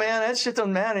like, no, man, that shit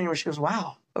doesn't matter anymore. She goes,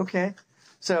 wow, okay.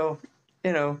 So,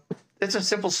 it's a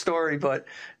simple story, but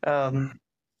I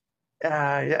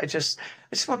just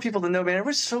want people to know, man,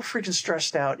 everyone's so freaking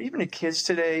stressed out. Even the kids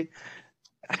today,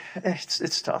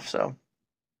 it's tough, so.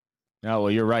 No,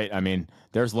 well, you're right.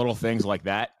 There's little things like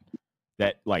that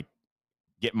like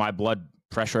get my blood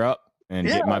pressure up and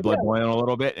get my blood boiling a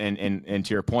little bit. And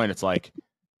to your point, it's like,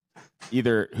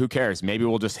 either who cares? Maybe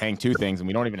we'll just hang 2 things and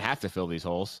we don't even have to fill these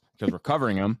holes because we're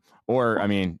covering them. Or,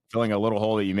 filling a little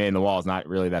hole that you made in the wall is not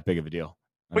really that big of a deal.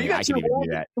 I can even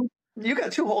do that. You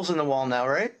got 2 holes in the wall now,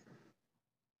 right?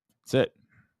 That's it.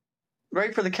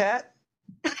 Right for the cat?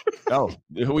 Oh,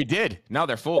 we did. No,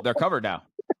 they're full. They're covered now.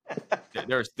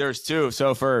 There's 2.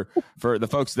 So for the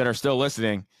folks that are still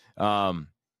listening,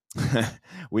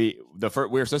 we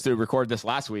were supposed to record this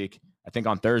last week, I think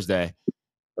on Thursday,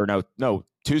 or no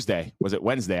Tuesday. Was it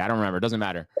Wednesday? I don't remember. It doesn't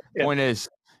matter. Yeah. Point is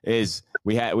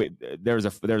there was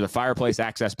a fireplace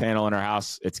access panel in our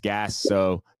house. It's gas,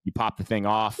 so you pop the thing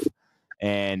off,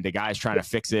 and the guy's trying to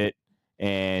fix it,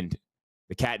 and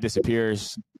the cat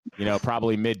disappears,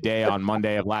 probably midday on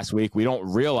Monday of last week. We don't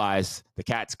realize the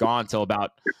cat's gone till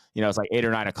about, it's like 8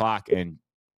 or 9 o'clock. And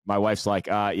my wife's like,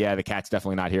 yeah, the cat's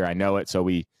definitely not here. I know it. So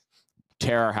we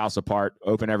tear our house apart,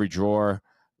 open every drawer,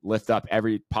 lift up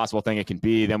every possible thing it can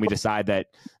be. Then we decide that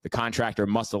the contractor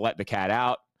must have let the cat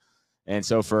out. And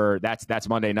so that's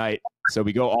Monday night. So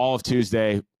we go all of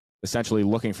Tuesday, essentially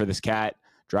looking for this cat,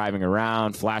 driving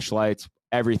around, flashlights,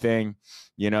 everything.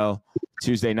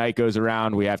 Tuesday night goes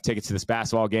around. We have tickets to this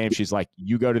basketball game. She's like,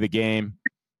 you go to the game,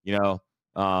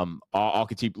 I'll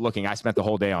keep looking. I spent the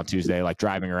whole day on Tuesday, like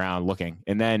driving around looking.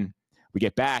 And then we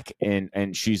get back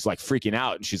and she's like freaking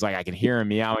out. And she's like, I can hear him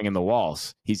meowing in the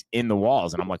walls. He's in the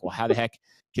walls. And I'm like, well, how the heck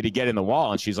could he get in the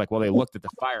wall? And she's like, well, they looked at the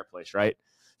fireplace, right?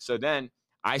 So then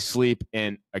I sleep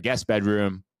in a guest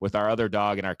bedroom with our other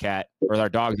dog and our cat, or our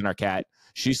dogs and our cat.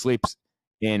 She sleeps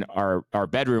in our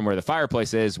bedroom where the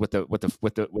fireplace is with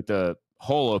the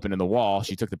hole open in the wall.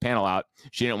 She took the panel out.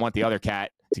 She didn't want the other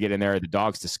cat to get in there, the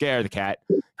dogs to scare the cat.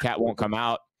 Cat won't come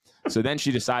out. So then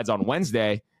she decides on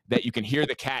Wednesday that you can hear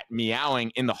the cat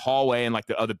meowing in the hallway and like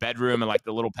the other bedroom and like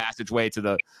the little passageway to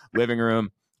the living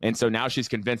room. And so now she's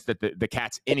convinced that the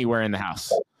cat's anywhere in the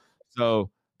house.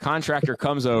 So contractor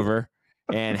comes over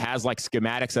and has like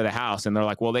schematics of the house. And they're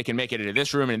like, well, they can make it into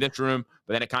this room and this room,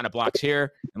 but then it kind of blocks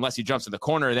here. Unless he jumps in the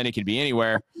corner, then he can be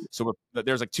anywhere. So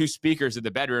there's like 2 speakers in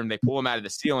the bedroom. They pull him out of the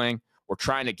ceiling. We're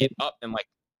trying to get up and like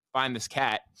find this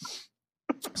cat.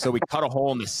 So we cut a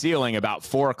hole in the ceiling about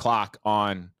 4 o'clock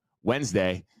on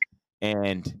Wednesday.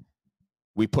 And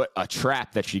we put a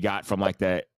trap that she got from like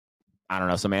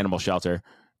some animal shelter.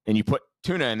 And you put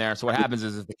tuna in there. So what happens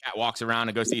is if the cat walks around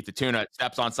and goes to eat the tuna, it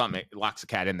steps on something, it locks the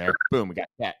cat in there. Boom, we got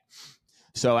the cat.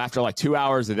 So after like 2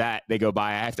 hours of that, they go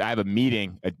by. I have a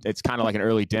meeting. It's kind of like an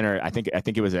early dinner. I think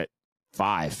it was at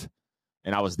 5,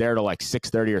 and I was there till like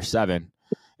 6:30 or 7.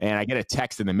 And I get a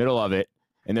text in the middle of it,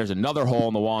 and there's another hole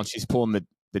in the wall, and she's pulling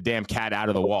the damn cat out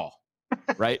of the wall,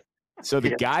 right? So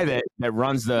the guy that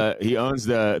runs he owns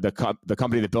the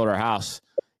company that built our house.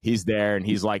 He's there, and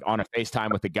he's like on a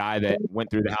FaceTime with the guy that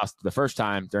went through the house the first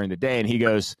time during the day. And he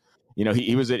goes,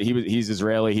 he's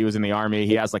Israeli. He was in the army.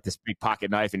 He has like this big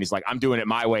pocket knife, and he's like, I'm doing it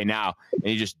my way now. And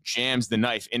he just jams the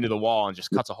knife into the wall and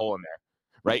just cuts a hole in there.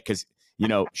 Right. Cause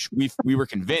we were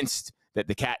convinced that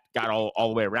the cat got all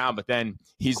the way around, but then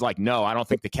he's like, no, I don't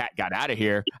think the cat got out of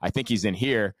here. I think he's in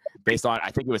here based on,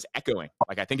 I think it was echoing.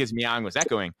 Like, I think his meowing was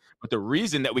echoing, but the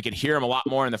reason that we could hear him a lot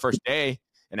more in the first day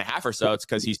and a half or so, it's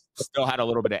because he still had a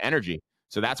little bit of energy.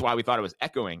 So that's why we thought it was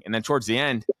echoing. And then towards the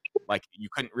end, like you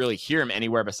couldn't really hear him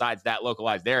anywhere besides that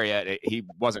localized area. He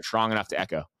wasn't strong enough to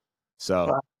echo.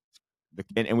 So,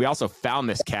 and we also found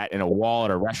this cat in a wall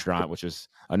at a restaurant, which is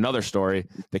another story.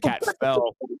 The cat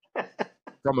fell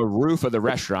from a roof of the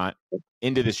restaurant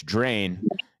into this drain,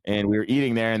 and we were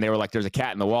eating there, and they were like, there's a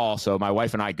cat in the wall. So my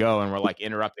wife and I go, and we're like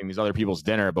interrupting these other people's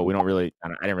dinner, but we don't really, I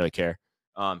didn't really care.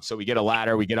 So we get a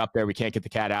ladder, we get up there, we can't get the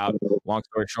cat out. Long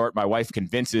story short, my wife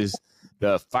convinces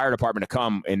the fire department to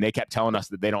come, and they kept telling us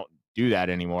that they don't do that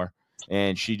anymore.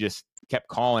 And she just kept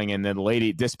calling, and then the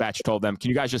lady dispatch told them, can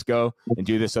you guys just go and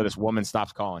do this so this woman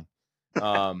stops calling?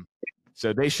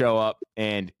 So they show up,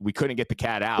 and we couldn't get the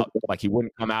cat out. Like, he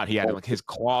wouldn't come out. He had like his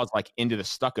claws like into the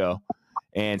stucco.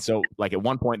 And so like at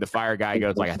one point the fire guy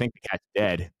goes like, I think the cat's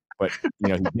dead. But,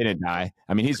 he didn't die.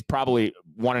 I mean, he's probably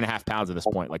 1.5 pounds at this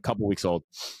point, like a couple weeks old.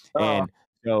 And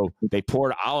so they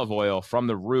poured olive oil from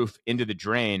the roof into the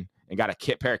drain and got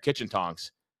a pair of kitchen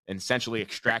tongs and essentially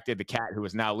extracted the cat, who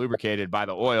was now lubricated by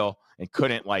the oil and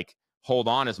couldn't like hold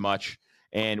on as much,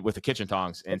 and with the kitchen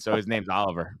tongs. And so his name's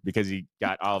Oliver because he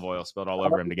got olive oil spilled all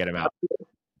over him to get him out.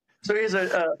 So he has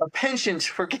a penchant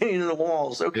for getting into the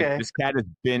walls. Okay. This cat has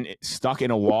been stuck in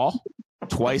a wall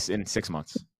twice in 6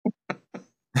 months.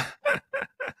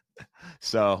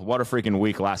 So what a freaking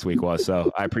week last week was.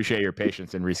 So I appreciate your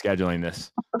patience in rescheduling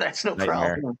this. That's no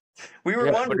problem. We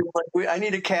were wondering, I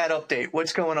need a cat update.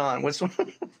 What's going on?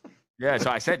 Yeah, so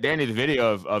I sent Danny the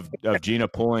video of Gina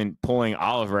pulling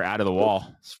Oliver out of the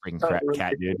wall. It's freaking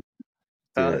cat, dude.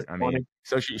 I mean,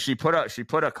 so she put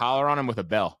a collar on him with a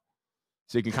bell,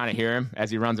 so you can kind of hear him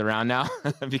as he runs around now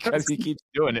because he keeps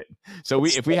doing it. So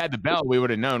if we had the bell, we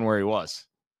would have known where he was.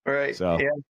 Right. So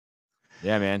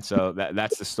yeah, man. So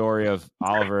that's the story of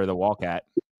Oliver the wall cat.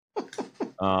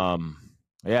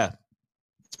 Yeah.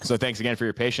 So thanks again for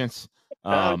your patience.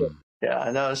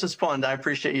 Yeah, no, this is fun. I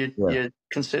appreciate you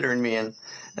considering me and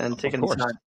taking the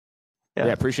time. Yeah,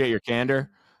 appreciate your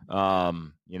candor. I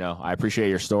appreciate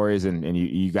your stories, and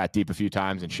you got deep a few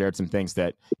times and shared some things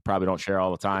that you probably don't share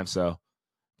all the time. So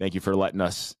thank you for letting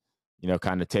us,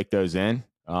 kind of take those in.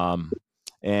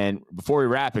 And before we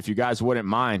wrap, if you guys wouldn't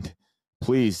mind,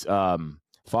 please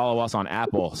follow us on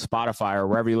Apple, Spotify, or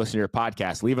wherever you listen to your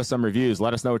podcast. Leave us some reviews.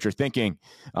 Let us know what you're thinking.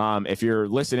 If you're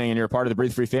listening and you're a part of the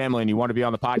Breathe Free family and you want to be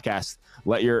on the podcast,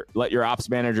 let your ops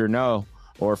manager know,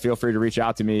 or feel free to reach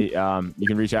out to me. You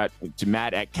can reach out to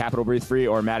Matt at Capital Breathe Free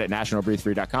or Matt at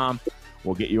nationalbreathefree.com.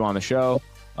 We'll get you on the show.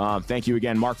 Thank you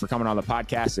again, Mark, for coming on the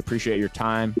podcast. Appreciate your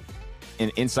time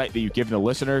and insight that you've given the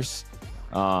listeners.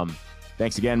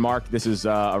 Thanks again, Mark. This is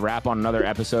a wrap on another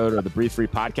episode of the Breathe Free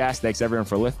podcast. Thanks, everyone,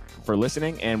 for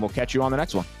listening, and we'll catch you on the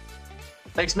next one.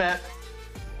 Thanks, Matt.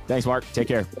 Thanks, Mark. Take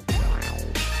care.